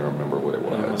 I don't even remember what it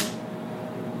was.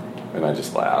 And I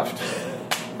just laughed.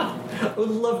 I would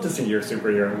love to see your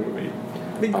superhero movie.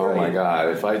 Oh my God,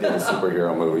 if I did a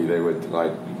superhero movie, they would,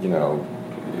 like, you know,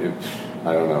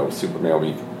 I don't know, Superman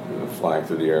would be flying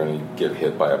through the air and he'd get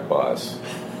hit by a bus.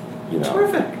 You know.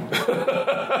 Terrific.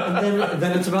 And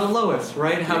then it's about Lois,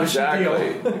 right? How does she deal?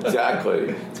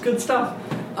 Exactly. It's good stuff.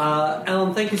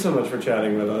 Alan, thank you so much for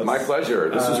chatting with us. My pleasure.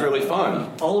 This was really fun.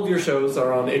 All of your shows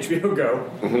are on HBO Go.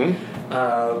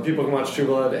 People can watch True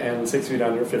Blood and 6 Feet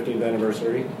Under, 15th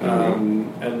anniversary. I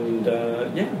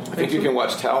think you can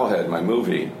watch Towelhead, my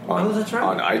movie, on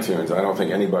iTunes. I don't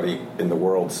think anybody in the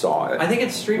world saw it. I think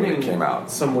it's streaming when it came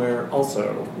out somewhere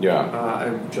also. Yeah.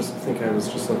 I just think I was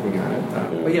just looking at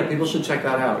it. But yeah, people should check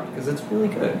that out because it's really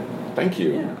good. Thank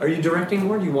you. Yeah. Are you directing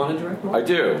more? Do you want to direct more? I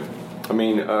do. I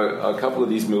mean, a couple of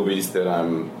these movies that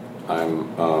I'm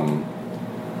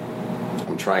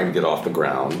trying to get off the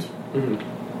ground,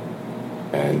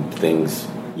 and things,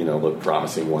 you know, look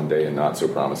promising one day and not so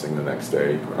promising the next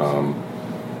day.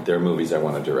 They're movies I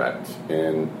want to direct,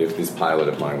 and if this pilot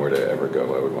of mine were to ever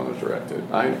go, I would want to direct it.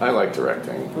 I like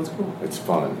directing. That's cool. It's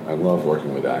fun. I love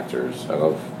working with actors. I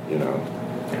love, you know.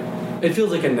 It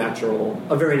feels like a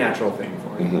very natural thing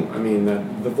for you. I mean,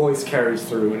 the voice carries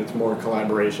through, and it's more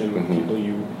collaboration with people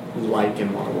you like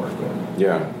and want to work with.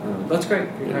 Yeah. That's great.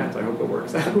 Congrats. I hope it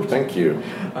works out. Thank you.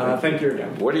 Thank you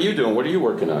again. What are you doing? What are you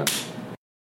working on?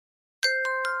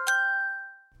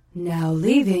 Now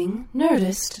leaving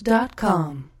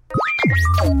Nerdist.com.